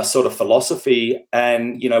sort of philosophy,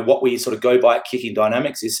 and what we sort of go by at Kicking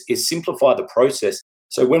Dynamics is simplify the process.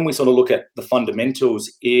 So when we sort of look at the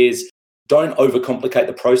fundamentals, is don't overcomplicate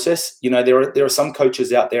the process. There are some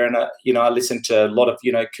coaches out there, and I listen to a lot of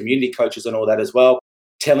community coaches and all that as well,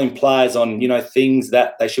 telling players on things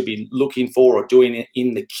that they should be looking for or doing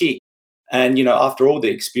in the kick. And after all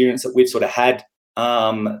the experience that we've sort of had,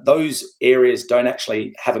 those areas don't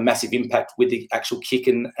actually have a massive impact with the actual kick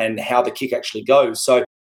and how the kick actually goes. So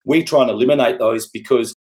we try and eliminate those,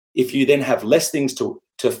 because if you then have less things to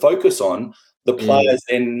focus on, the players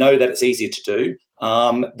then know that it's easier to do.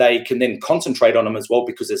 They can then concentrate on them as well,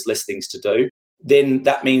 because there's less things to do. Then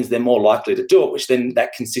that means they're more likely to do it, which then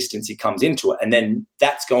that consistency comes into it. And then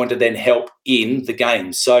that's going to then help in the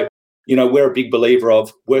game. So, we're a big believer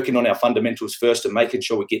of working on our fundamentals first and making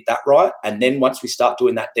sure we get that right. And then once we start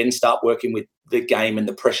doing that, then start working with the game and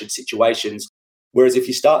the pressured situations. Whereas if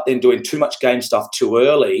you start then doing too much game stuff too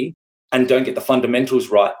early and don't get the fundamentals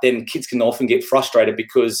right, then kids can often get frustrated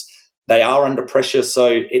because they are under pressure.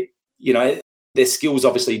 So their skills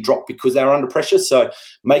obviously drop because they're under pressure. So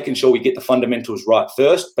making sure we get the fundamentals right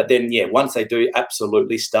first, but then once they do,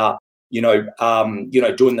 absolutely start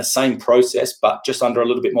doing the same process, but just under a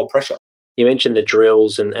little bit more pressure. You mentioned the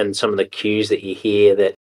drills and some of the cues that you hear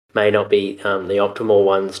that may not be the optimal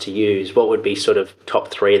ones to use. What would be sort of top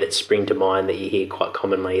three that spring to mind that you hear quite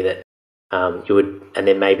commonly that you would, and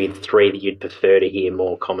then maybe three that you'd prefer to hear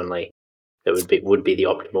more commonly that would be the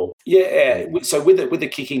optimal? Yeah. So with the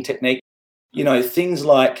kicking technique, things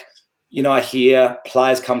like, I hear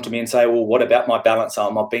players come to me and say, well, what about my balance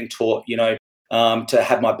arm? I've been taught, to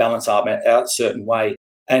have my balance arm out a certain way.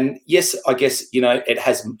 And yes, I guess, it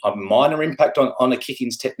has a minor impact on a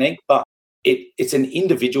kicking's technique, but it's an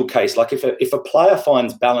individual case. Like if a player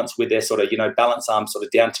finds balance with their sort of, balance arm sort of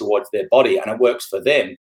down towards their body and it works for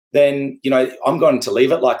them, then, I'm going to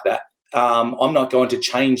leave it like that. I'm not going to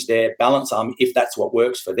change their balance arm if that's what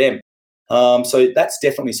works for them. So that's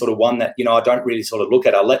definitely sort of one that, I don't really sort of look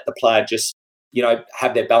at. I let the player just,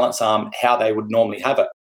 have their balance arm how they would normally have it.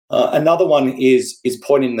 Another one is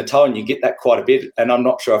pointing the toe, and you get that quite a bit. And I'm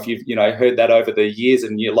not sure if you've, heard that over the years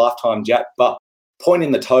in your lifetime, Jack, but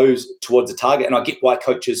pointing the toes towards the target. And I get why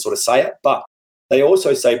coaches sort of say it, but they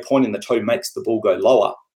also say pointing the toe makes the ball go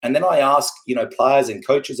lower. And then I ask, players and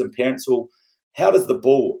coaches and parents, well, how does the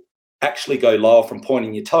ball actually go lower from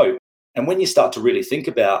pointing your toe? And when you start to really think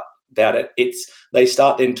about it, they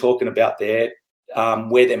start then talking about their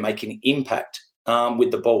where they're making impact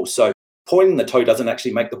with the ball. So pointing the toe doesn't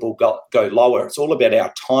actually make the ball go lower. It's all about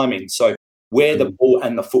our timing. So where the ball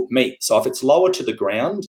and the foot meet. So if it's lower to the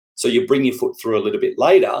ground, so you bring your foot through a little bit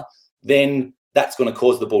later, then that's going to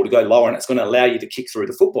cause the ball to go lower, and it's going to allow you to kick through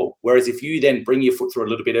the football. Whereas if you then bring your foot through a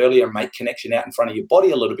little bit earlier and make connection out in front of your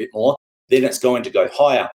body a little bit more, then it's going to go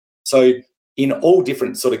higher. So in all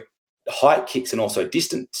different sort of height kicks and also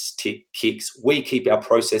distance kicks, we keep our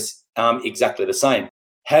process exactly the same.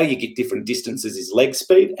 How you get different distances is leg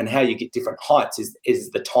speed, and how you get different heights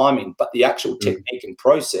is the timing, but the actual technique and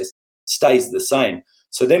process stays the same.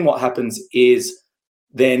 So then what happens is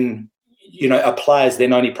then, a player's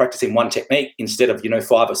then only practicing one technique instead of,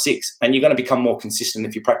 5 or 6, and you're going to become more consistent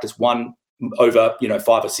if you practice one over, 5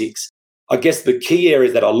 or 6. I guess the key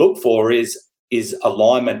areas that I look for is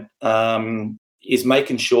alignment, is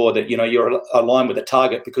making sure that, you're aligned with the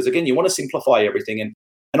target, because again, you want to simplify everything.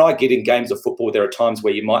 And I get in games of football, there are times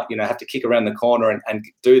where you might, have to kick around the corner and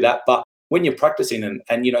do that. But when you're practicing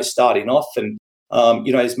and starting off and,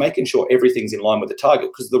 is making sure everything's in line with the target,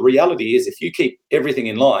 because the reality is if you keep everything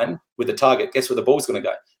in line with the target, guess where the ball's going to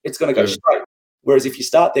go? It's going to go straight. Whereas if you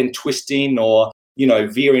start then twisting or,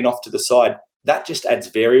 veering off to the side, that just adds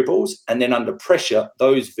variables. And then under pressure,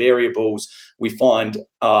 those variables we find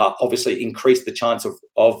obviously increase the chance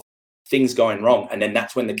of things going wrong. And then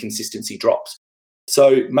that's when the consistency drops.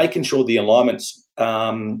 So making sure the alignment's,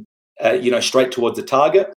 straight towards the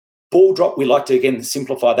target. Ball drop, we like to, again,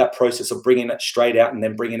 simplify that process of bringing it straight out and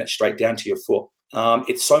then bringing it straight down to your foot.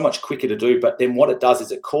 It's so much quicker to do, but then what it does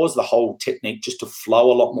is it causes the whole technique just to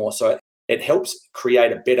flow a lot more. So it helps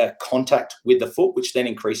create a better contact with the foot, which then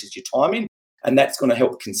increases your timing, and that's going to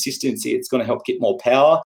help consistency. It's going to help get more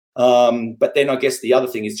power. But then I guess the other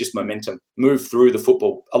thing is just momentum, move through the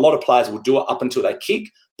football. A lot of players will do it up until they kick,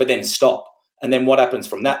 but then stop. And then what happens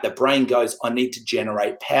from that? The brain goes, I need to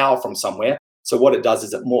generate power from somewhere. So what it does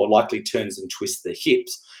is it more likely turns and twists the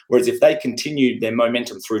hips. Whereas if they continue their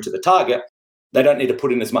momentum through to the target, they don't need to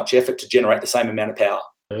put in as much effort to generate the same amount of power.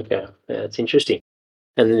 Okay, that's interesting.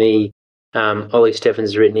 And the Ollie Steffens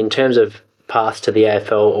has written, in terms of paths to the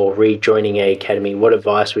AFL or rejoining a academy, what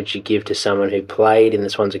advice would you give to someone who played in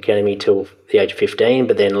the Swans Academy till the age of 15,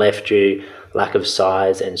 but then left due lack of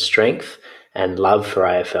size and strength and love for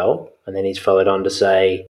AFL? And then he's followed on to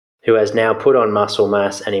say, who has now put on muscle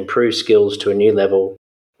mass and improved skills to a new level,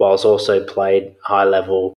 whilst also played high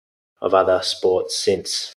level of other sports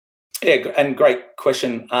since. Yeah, and great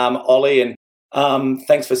question, Ollie, and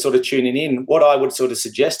thanks for sort of tuning in. What I would sort of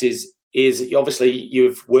suggest is obviously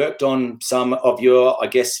you've worked on some of your, I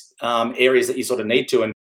guess, areas that you sort of need to,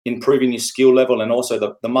 and improving your skill level and also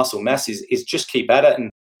the muscle mass is just keep at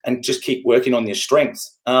it and just keep working on your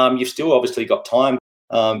strengths. You've still obviously got time.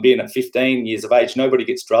 Being at 15 years of age, nobody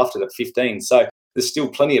gets drafted at 15. So there's still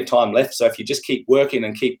plenty of time left. So if you just keep working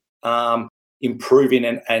and keep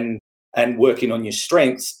improving and working on your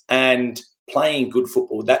strengths and playing good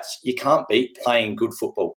football, you can't beat playing good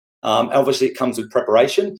football. Obviously, it comes with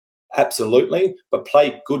preparation, absolutely, but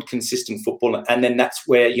play good, consistent football. And then that's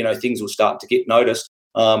where, things will start to get noticed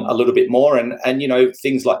a little bit more. And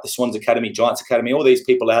things like the Swans Academy, Giants Academy, all these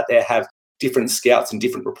people out there have different scouts and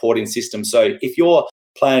different reporting systems. So if you're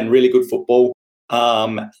playing really good football,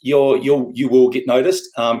 you will get noticed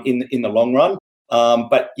in the long run.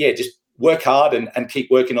 But yeah, just work hard and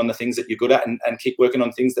keep working on the things that you're good at and keep working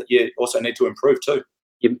on things that you also need to improve too.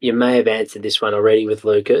 You may have answered this one already with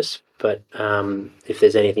Lucas, but if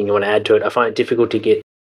there's anything you want to add to it, I find it difficult to get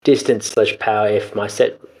distance/power if my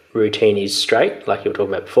set routine is straight, like you were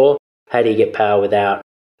talking about before. How do you get power without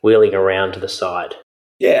wheeling around to the side?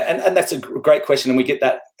 Yeah, and that's a great question, and we get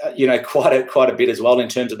that quite a bit as well in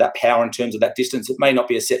terms of that power, in terms of that distance. It may not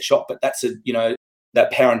be a set shot, but that's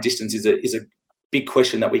that power and distance is a big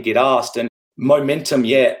question that we get asked. And momentum,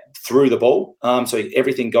 through the ball. So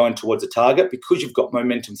everything going towards a target. Because you've got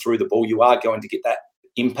momentum through the ball, you are going to get that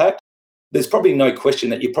impact. There's probably no question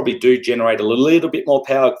that you probably do generate a little bit more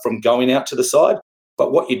power from going out to the side.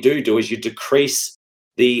 But what you do is you decrease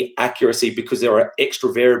the accuracy because there are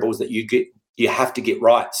extra variables that you have to get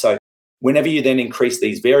right. So whenever you then increase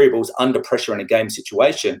these variables under pressure in a game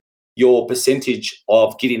situation, your percentage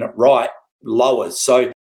of getting it right lowers.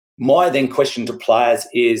 So my then question to players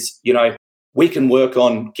is, we can work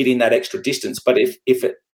on getting that extra distance, but if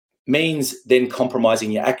it means then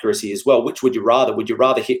compromising your accuracy as well, which would you rather? Would you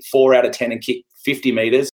rather hit 4 out of 10 and kick 50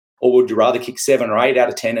 metres, or would you rather kick 7 or 8 out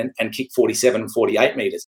of 10 and kick 47 and 48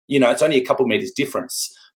 metres? It's only a couple of metres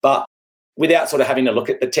difference. But without sort of having to look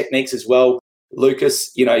at the techniques as well,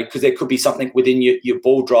 Lucas, because there could be something within your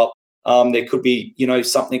ball drop. There could be,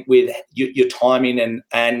 something with your timing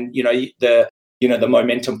and the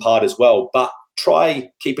momentum part as well. But try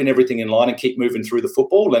keeping everything in line and keep moving through the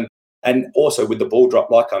football. And also with the ball drop,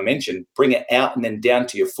 like I mentioned, bring it out and then down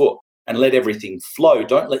to your foot and let everything flow.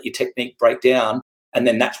 Don't let your technique break down. And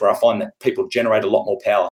then that's where I find that people generate a lot more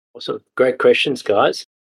power. Awesome. Great questions, guys.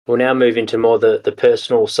 We'll now move into more the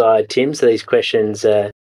personal side, Tim. So these questions are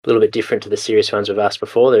a little bit different to the serious ones we've asked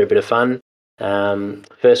before. They're a bit of fun.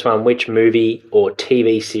 First one, which movie or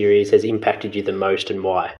TV series has impacted you the most and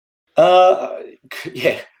why?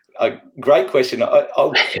 Great question.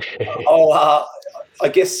 I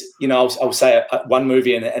guess, I'll say one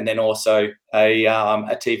movie and then also a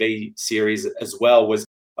TV series as well was,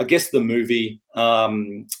 I guess, the movie,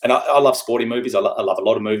 and I love sporting movies. I love a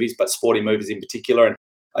lot of movies, but sporting movies in particular. And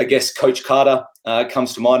I guess Coach Carter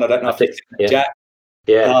comes to mind. I don't know if it's Jack.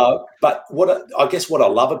 Yeah. But what I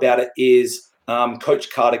love about it is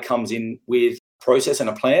Coach Carter comes in with process and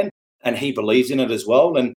a plan, and he believes in it as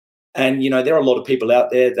well. And there are a lot of people out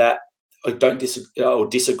there that don't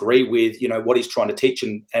disagree with what he's trying to teach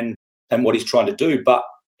and what he's trying to do, but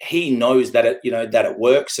he knows that it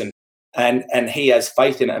works and he has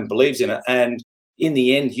faith in it and believes in it. And in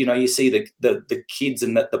the end, you see the kids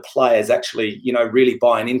and the players actually really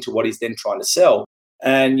buying into what he's then trying to sell.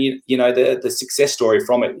 And the success story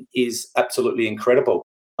from it is absolutely incredible.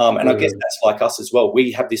 And I guess that's like us as well.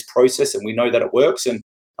 We have this process and we know that it works. And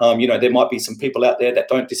there might be some people out there that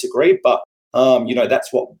don't disagree, but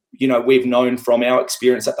that's what we've known from our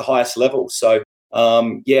experience at the highest level. So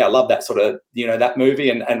I love that sort of that movie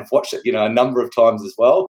and watched it a number of times as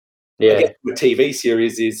well. Yeah, I guess the TV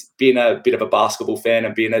series is being a bit of a basketball fan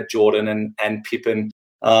and being a Jordan and Pippen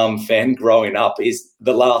fan growing up is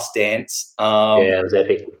The Last Dance. It was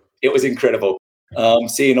epic. It was incredible.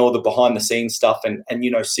 Seeing all the behind the scenes stuff and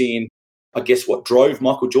seeing, I guess, what drove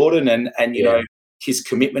Michael Jordan and his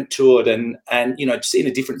commitment to it and seeing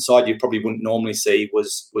a different side you probably wouldn't normally see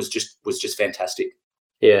was just fantastic.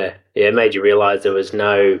 Yeah, it made you realise there was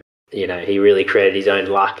no, he really created his own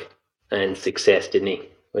luck and success, didn't he,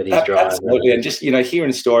 with his drive? Absolutely, and just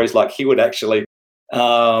hearing stories like he would actually,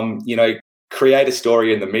 create a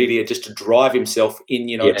story in the media just to drive himself in,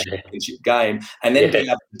 a championship game, and then being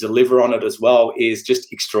able to deliver on it as well is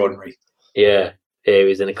just extraordinary. Yeah, he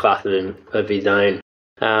was in a class of his own.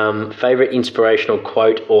 Favorite inspirational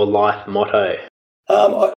quote or life motto?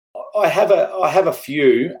 I have a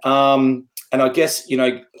few, and I guess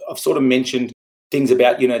I've sort of mentioned things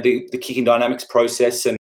about the kicking dynamics process,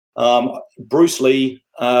 and Bruce Lee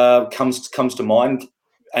comes to mind,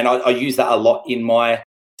 and I use that a lot in my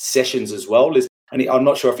sessions as well. And I'm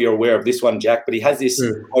not sure if you're aware of this one, Jack, but he has this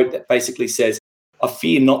quote that basically says, "I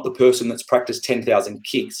fear not the person that's practiced 10,000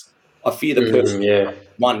 kicks. I fear the person that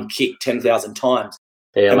one kick 10,000 times."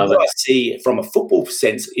 Yeah, and what I see from a football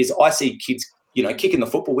sense is I see kids, kicking the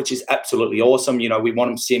football, which is absolutely awesome. We want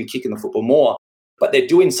them to see them kicking the football more, but they're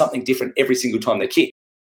doing something different every single time they kick.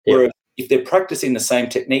 Yeah. Whereas if they're practicing the same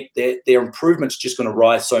technique, their improvement's just going to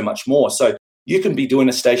rise so much more. So you can be doing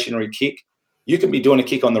a stationary kick, you can be doing a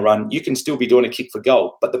kick on the run, you can still be doing a kick for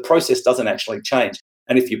goal, but the process doesn't actually change.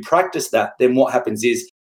 And if you practice that, then what happens is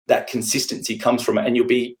that consistency comes from it, and you'll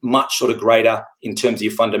be much sort of greater in terms of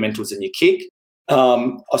your fundamentals and your kick.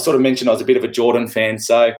 I sort of mentioned I was a bit of a Jordan fan,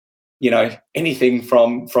 so anything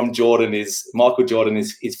from Michael Jordan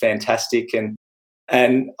is fantastic, and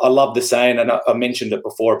I love the saying, and I mentioned it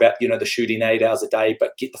before about the shooting 8 hours a day,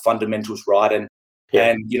 but get the fundamentals right, and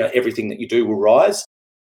everything that you do will rise.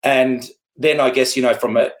 And then I guess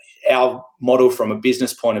from our model from a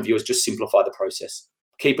business point of view is just simplify the process,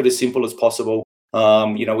 keep it as simple as possible. We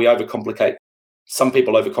overcomplicate. Some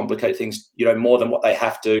people overcomplicate things more than what they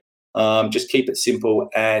have to. Just keep it simple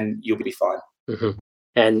and you'll be fine. Mm-hmm.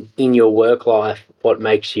 And in your work life, what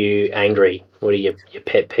makes you angry? What are your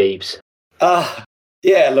pet peeves?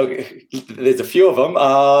 Yeah, look, there's a few of them.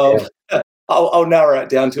 I'll narrow it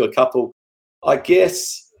down to a couple. I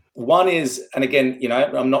guess one is, and again,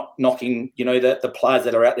 I'm not knocking, the players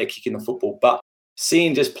that are out there kicking the football, but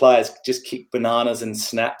seeing just players just kick bananas and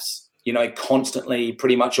snaps, constantly,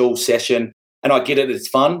 pretty much all session. And I get it, it's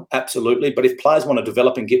fun, absolutely. But if players want to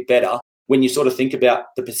develop and get better, when you sort of think about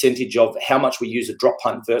the percentage of how much we use a drop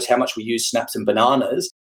punt versus how much we use snaps and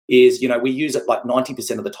bananas, is, we use it like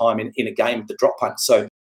 90% of the time in a game, the drop punt. So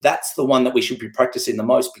that's the one that we should be practicing the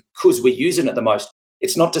most because we're using it the most.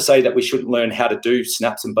 It's not to say that we shouldn't learn how to do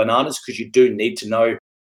snaps and bananas, because you do need to know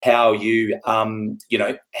how you, how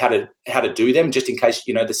to do them, just in case,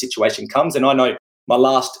 the situation comes. And I know my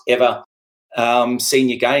last ever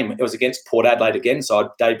senior game, it was against Port Adelaide again. So I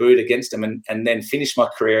debuted against them and then finished my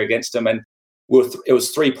career against them. And it was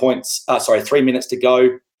 3 minutes to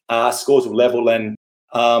go. Scores were level, and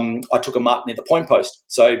I took a mark near the point post.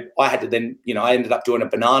 So I had to then, I ended up doing a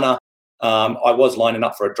banana. I was lining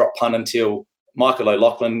up for a drop punt until Michael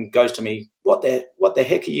O'Loughlin goes to me, what the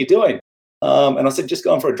heck are you doing? And I said, just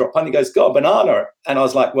going for a drop punt. He goes, go a banana. And I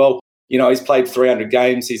was like, well, he's played 300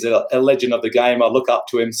 games. He's a legend of the game. I look up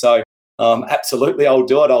to him. So absolutely, I'll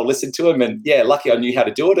do it. I'll listen to him. And yeah, lucky I knew how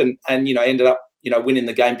to do it and ended up, winning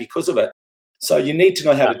the game because of it. So you need to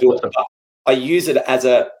know how to do it. But I use it as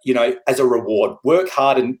a reward. Work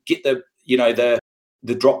hard and get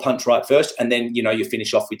the drop punch right first, and then you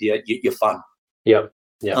finish off with your fun. Yeah.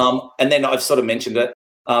 And then I've sort of mentioned it.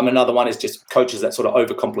 Another one is just coaches that sort of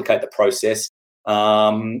overcomplicate the process,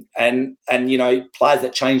 and players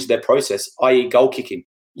that change their process, i.e. goal kicking.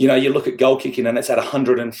 You look at goal kicking and it's at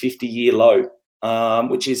 150-year low,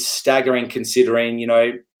 which is staggering considering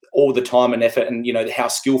all the time and effort and how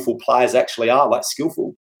skillful players actually are. Like,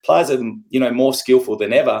 skillful players are more skillful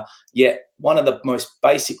than ever, yet one of the most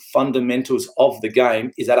basic fundamentals of the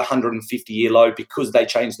game is at 150-year low because they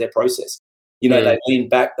change their process. They lean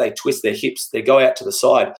back, they twist their hips, they go out to the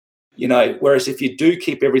side. Whereas if you do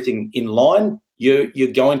keep everything in line,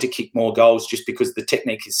 you're going to kick more goals just because the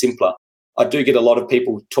technique is simpler. I do get a lot of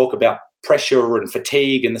people talk about pressure and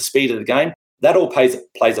fatigue and the speed of the game. That all plays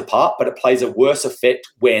a part, but it plays a worse effect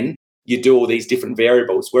when you do all these different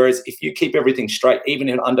variables. Whereas if you keep everything straight, even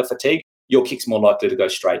in under fatigue, your kick's more likely to go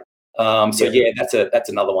straight. That's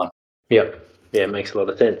another one. Yep. Yeah, it makes a lot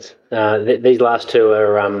of sense. These last two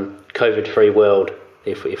are COVID-free world,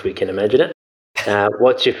 if we can imagine it.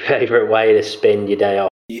 What's your favourite way to spend your day off?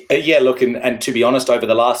 Yeah, look, and to be honest, over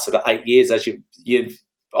the last sort of 8 years, as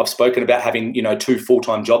I've spoken about having 2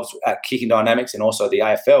 full-time jobs at Kicking Dynamics and also the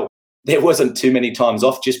AFL. There wasn't too many times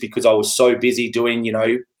off just because I was so busy doing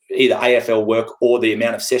either AFL work or the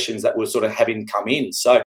amount of sessions that were sort of having come in.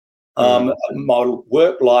 So my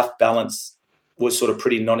work-life balance was sort of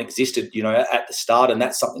pretty non-existent, at the start. And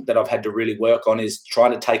that's something that I've had to really work on, is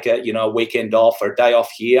trying to take a weekend off or a day off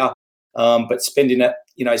here, but spending it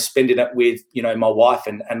with, my wife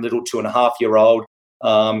and little 2.5-year-old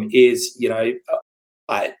is,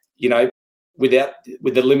 with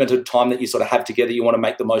the limited time that you sort of have together, you want to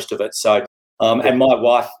make the most of it. So, and my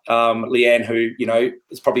wife, Leanne, who,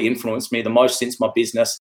 has probably influenced me the most since my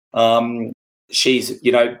business, she's,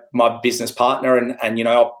 my business partner and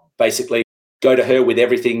I'll basically go to her with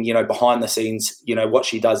everything, behind the scenes. What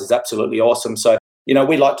she does is absolutely awesome. So,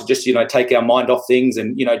 we like to just, take our mind off things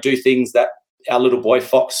and, do things that our little boy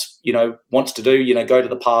Fox, wants to do, go to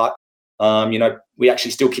the park. We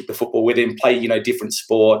actually still kick the football with him, play, different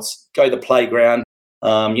sports, go to the playground.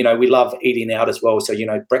 We love eating out as well. So,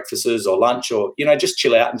 breakfasts or lunch or, just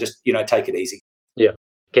chill out and just, take it easy. Yeah.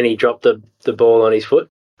 Can he drop the ball on his foot?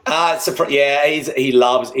 He's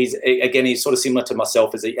sort of similar to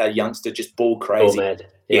myself as a youngster, just ball crazy. Ball mad.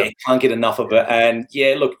 Yeah, can't get enough of it. And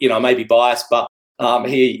yeah, look, maybe biased, but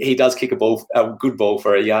he does kick a good ball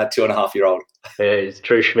for a 2.5-year-old. Yeah, he's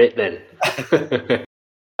true Schmidt then.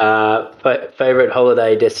 Favorite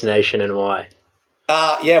holiday destination and why?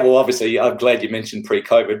 Well, obviously, I'm glad you mentioned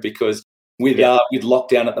pre-COVID, because with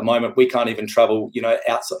lockdown at the moment, we can't even travel,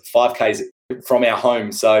 outside 5Ks from our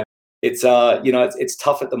home. So it's it's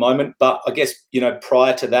tough at the moment. But I guess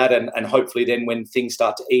prior to that, and hopefully then when things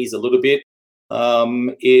start to ease a little bit, I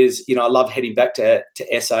love heading back to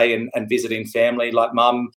SA and visiting family. Like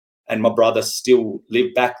mum and my brother still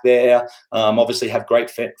live back there. Obviously have great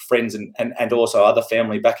friends and also other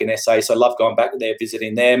family back in SA. So I love going back there,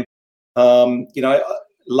 visiting them.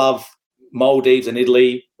 Love Maldives and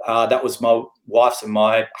Italy. That was my wife's and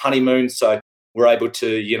my honeymoon. So we're able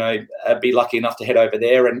to, be lucky enough to head over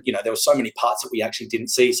there. And, there were so many parts that we actually didn't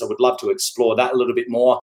see. So we'd love to explore that a little bit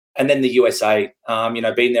more. And then the USA,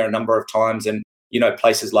 been there a number of times. And,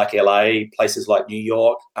 places like LA, places like New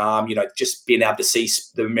York, just being able to see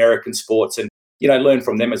the American sports and, learn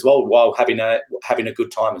from them as well while having a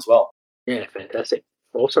good time as well. Yeah, fantastic.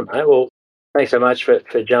 Awesome, mate. Well, thanks so much for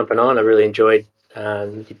jumping on. I really enjoyed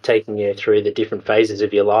taking you through the different phases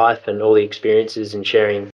of your life and all the experiences and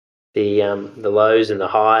sharing the lows and the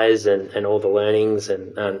highs and all the learnings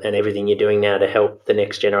and everything you're doing now to help the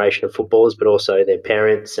next generation of footballers, but also their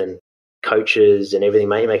parents and coaches and everything,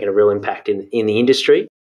 mate. You're making a real impact in the industry,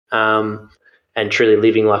 and truly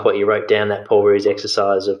living like what you wrote down, that Paul Roos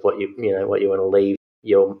exercise of what you want to leave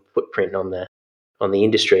your footprint on the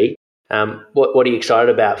industry. What are you excited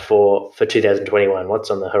about for 2021? What's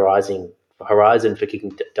on the horizon for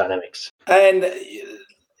Kicking Dynamics? And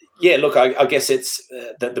yeah, look, I guess it's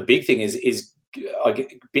the big thing is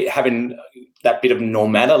having that bit of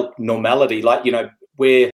normality. Like,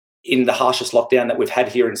 we're in the harshest lockdown that we've had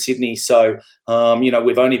here in Sydney. So,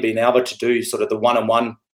 we've only been able to do sort of the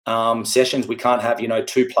one-on-one sessions. We can't have,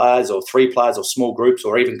 2 players or 3 players or small groups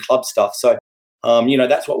or even club stuff. So,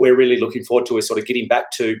 that's what we're really looking forward to, is sort of getting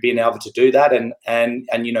back to being able to do that and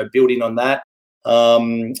building on that.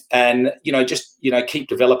 Keep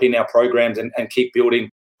developing our programs and keep building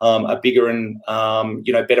a bigger and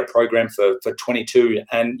better program for 22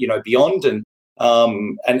 and beyond, and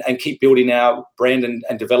keep building our brand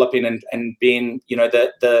and developing and being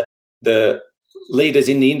the leaders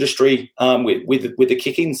in the industry with the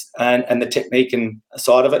kickings and the technique and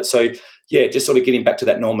side of it. So yeah, just sort of getting back to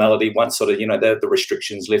that normality once sort of the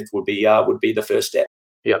restrictions lift would be the first step.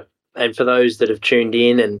 Yeah, and for those that have tuned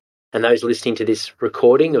in and those listening to this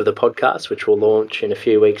recording of the podcast, which will launch in a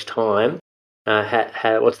few weeks' time,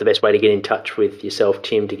 what's the best way to get in touch with yourself,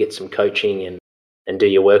 Tim, to get some coaching and do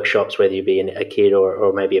your workshops, whether you be a kid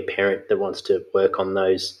or maybe a parent that wants to work on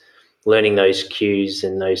learning those cues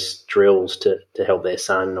and those drills to help their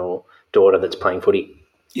son or daughter that's playing footy?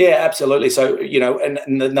 Yeah, absolutely. So,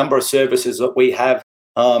 and the number of services that we have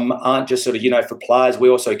aren't just sort of, for players. We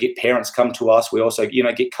also get parents come to us. We also,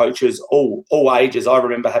 get coaches, all ages. I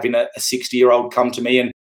remember having a 60-year-old come to me,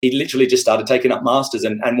 and he literally just started taking up masters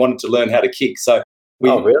and wanted to learn how to kick. So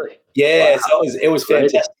oh, really? Yeah, wow. So it was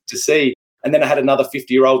fantastic to see. And then I had another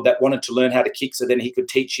 50-year-old that wanted to learn how to kick, so then he could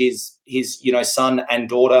teach his son and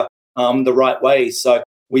daughter the right way. So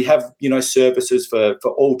we have, services for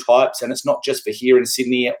all types, and it's not just for here in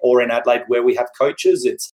Sydney or in Adelaide where we have coaches.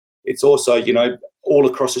 It's also, all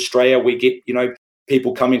across Australia. We get,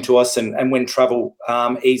 people coming to us, and when travel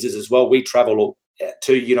eases as well, we travel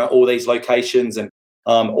to, all these locations, and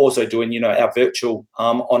also doing, our virtual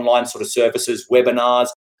online sort of services, webinars,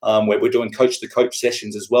 where we're doing coach-to-coach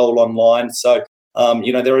sessions as well online. So,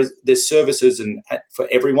 there's services and for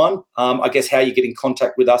everyone. I guess how you get in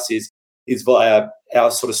contact with us is via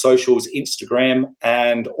our sort of socials, Instagram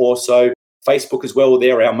and also Facebook as well.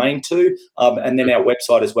 They're our main two, and then our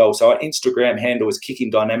website as well. So our Instagram handle is Kicking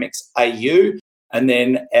Dynamics AU, and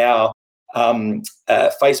then our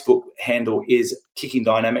Facebook handle is Kicking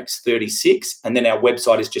Dynamics 36, and then our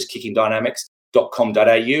website is just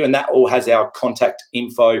kickingdynamics.com.au, and that all has our contact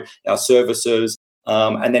info, our services,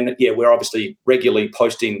 and then we're obviously regularly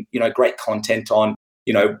posting great content on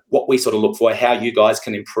what we sort of look for, how you guys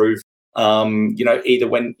can improve, either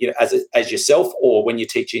when as yourself or when you're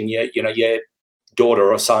teaching your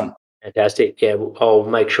daughter or son. Fantastic. Yeah, I'll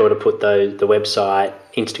make sure to put the website,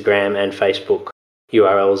 Instagram and Facebook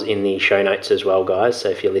URLs in the show notes as well, guys. So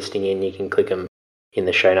if you're listening in, you can click them in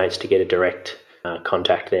the show notes to get a direct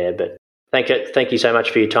contact there. But thank you so much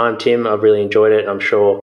for your time, Tim. I've really enjoyed it. I'm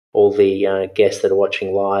sure all the guests that are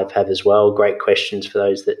watching live have as well. Great questions for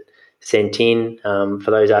those that sent in.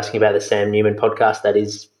 For those asking about the Sam Newman podcast, that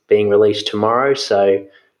is being released tomorrow. So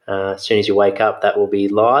as soon as you wake up, that will be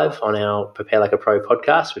live on our Prepare Like a Pro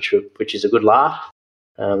podcast, which is a good laugh.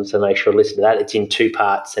 So make sure to listen to that. It's in 2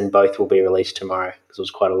 parts, and both will be released tomorrow because it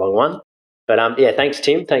was quite a long one. But thanks,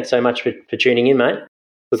 Tim. Thanks so much for tuning in, mate.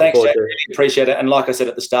 Thanks, Jack. Really appreciate it. And like I said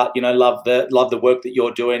at the start, love the work that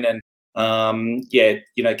you're doing, and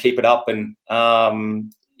keep it up. And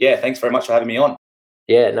thanks very much for having me on.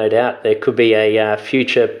 Yeah, no doubt. There could be a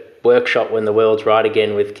future workshop when the world's right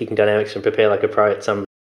again with Kicking Dynamics and Prepare Like a Pro at some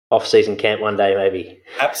off-season camp one day, maybe.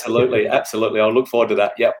 Absolutely. I'll look forward to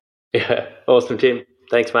that. Yep. Yeah. Awesome, Tim.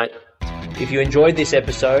 Thanks, mate. If you enjoyed this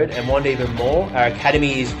episode and want even more, our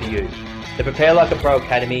Academy is for you. The Prepare Like a Pro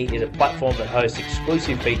Academy is a platform that hosts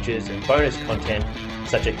exclusive features and bonus content,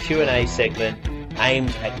 such as a Q&A segment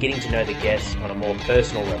aimed at getting to know the guests on a more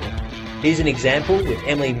personal level. Here's an example with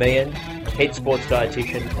Emily Meehan, head sports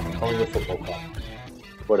dietitian at the Collingwood Football Club.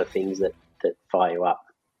 What are things that fire you up?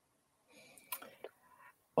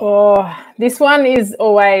 Oh, this one is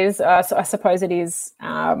always, so I suppose it is,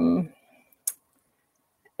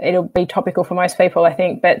 it'll be topical for most people, I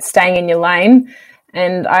think, but staying in your lane.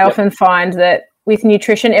 And I often find that with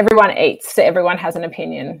nutrition, everyone eats, so everyone has an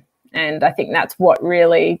opinion. And I think that's what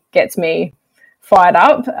really gets me fired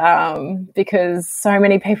up, because so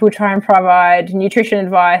many people try and provide nutrition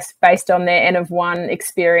advice based on their N of 1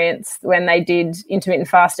 experience when they did intermittent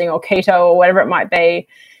fasting or keto or whatever it might be.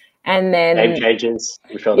 And then game changers,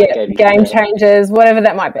 game changers, whatever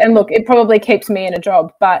that might be. And look, it probably keeps me in a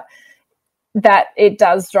job, but that it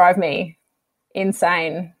does drive me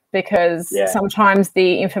insane, because sometimes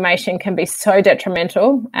the information can be so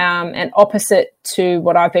detrimental and opposite to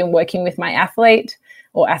what I've been working with my athlete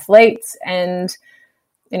or athletes, and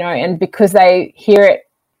and because they hear it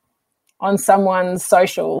on someone's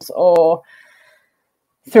socials or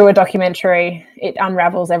through a documentary, it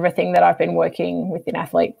unravels everything that I've been working with an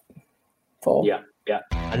athlete for. Yeah.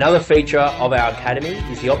 Another feature of our academy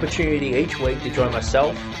is the opportunity each week to join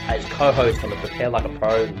myself as co-host on the Prepare Like a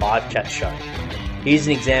Pro live chat show. Here's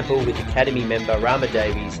an example with Academy member Rama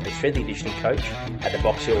Davies, a strength and conditioning coach at the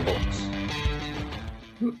Box Hill Hawks.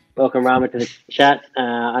 Welcome, Rama, to the chat.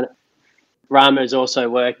 Rama has also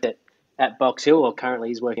worked at Box Hill, or currently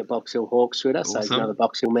he's working at Box Hill Hawks with us. Awesome. So he's another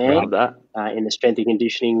Box Hill man in the strength and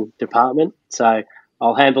conditioning department. So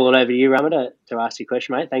I'll handle it over to you, Rama, to ask your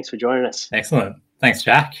question, mate. Thanks for joining us. Excellent. Thanks,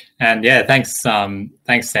 Jack. And thanks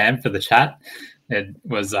Sam for the chat. It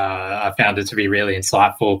was I found it to be really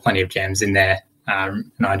insightful, plenty of gems in there,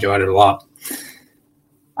 and I enjoyed it a lot.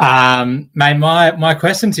 Mate, my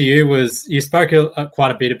question to you was, you spoke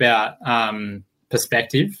quite a bit about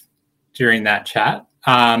perspective during that chat,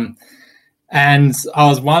 and I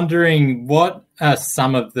was wondering, what are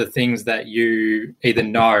some of the things that you either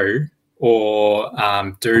know or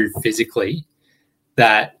do physically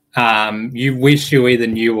that you wish you either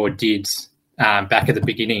knew or did back at the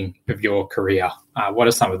beginning of your career? What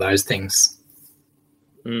are some of those things?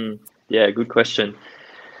 Yeah, good question.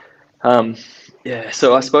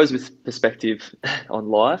 So I suppose with perspective on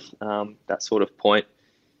life, that sort of point,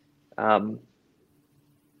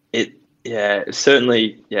 it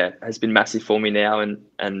certainly has been massive for me now,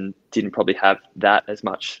 and didn't probably have that as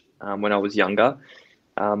much when I was younger.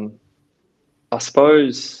 I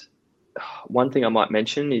suppose one thing I might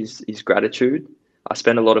mention is gratitude. I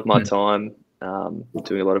spend a lot of my time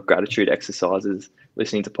doing a lot of gratitude exercises,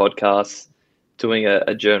 listening to podcasts, doing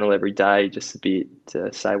a journal every day, just to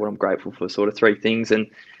say what I'm grateful for, sort of 3 things. And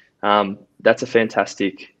that's a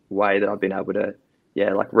fantastic way that I've been able to,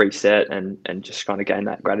 reset and just kind of gain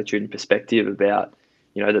that gratitude and perspective about,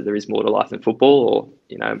 that there is more to life than football, or,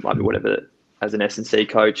 might be whatever, as an S&C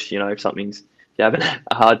coach, if if you're having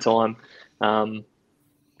a hard time,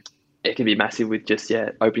 it can be massive with just,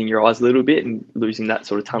 opening your eyes a little bit and losing that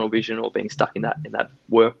sort of tunnel vision, or being stuck in that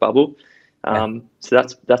work bubble. So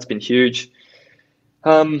that's been huge.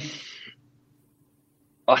 I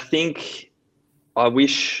think I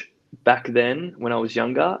wish back then, when I was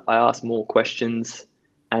younger, I asked more questions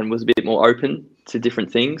and was a bit more open to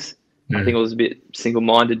different things. I think I was a bit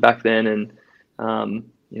single-minded back then, and I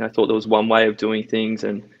thought there was one way of doing things,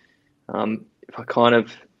 and if I kind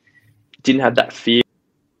of didn't have that fear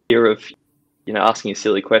of asking a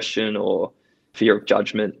silly question or fear of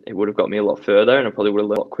judgment, it would have got me a lot further, and I probably would have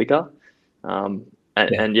learned a lot quicker.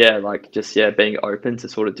 Being open to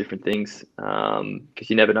sort of different things, because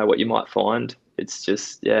you never know what you might find. It's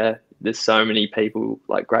just, there's so many people,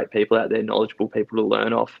 great people out there, knowledgeable people to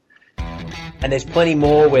learn off. And there's plenty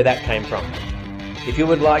more where that came from. If you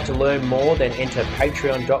would like to learn more, then enter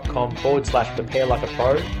patreon.com/Prepare Like a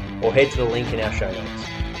Pro, or head to the link in our show notes.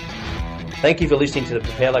 Thank you for listening to the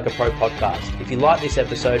Prepare Like a Pro podcast. If you like this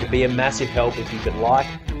episode, it'd be a massive help if you could like,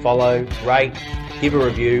 follow, rate, give a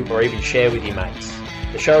review, or even share with your mates.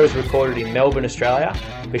 The show is recorded in Melbourne, Australia.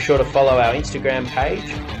 Be sure to follow our Instagram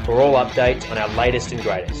page for all updates on our latest and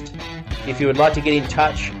greatest. If you would like to get in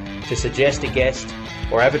touch to suggest a guest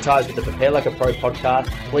or advertise with the Prepare Like a Pro podcast,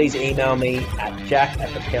 please email me at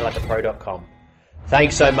jack@preparelikeapro.com.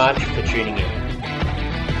 Thanks so much for tuning in.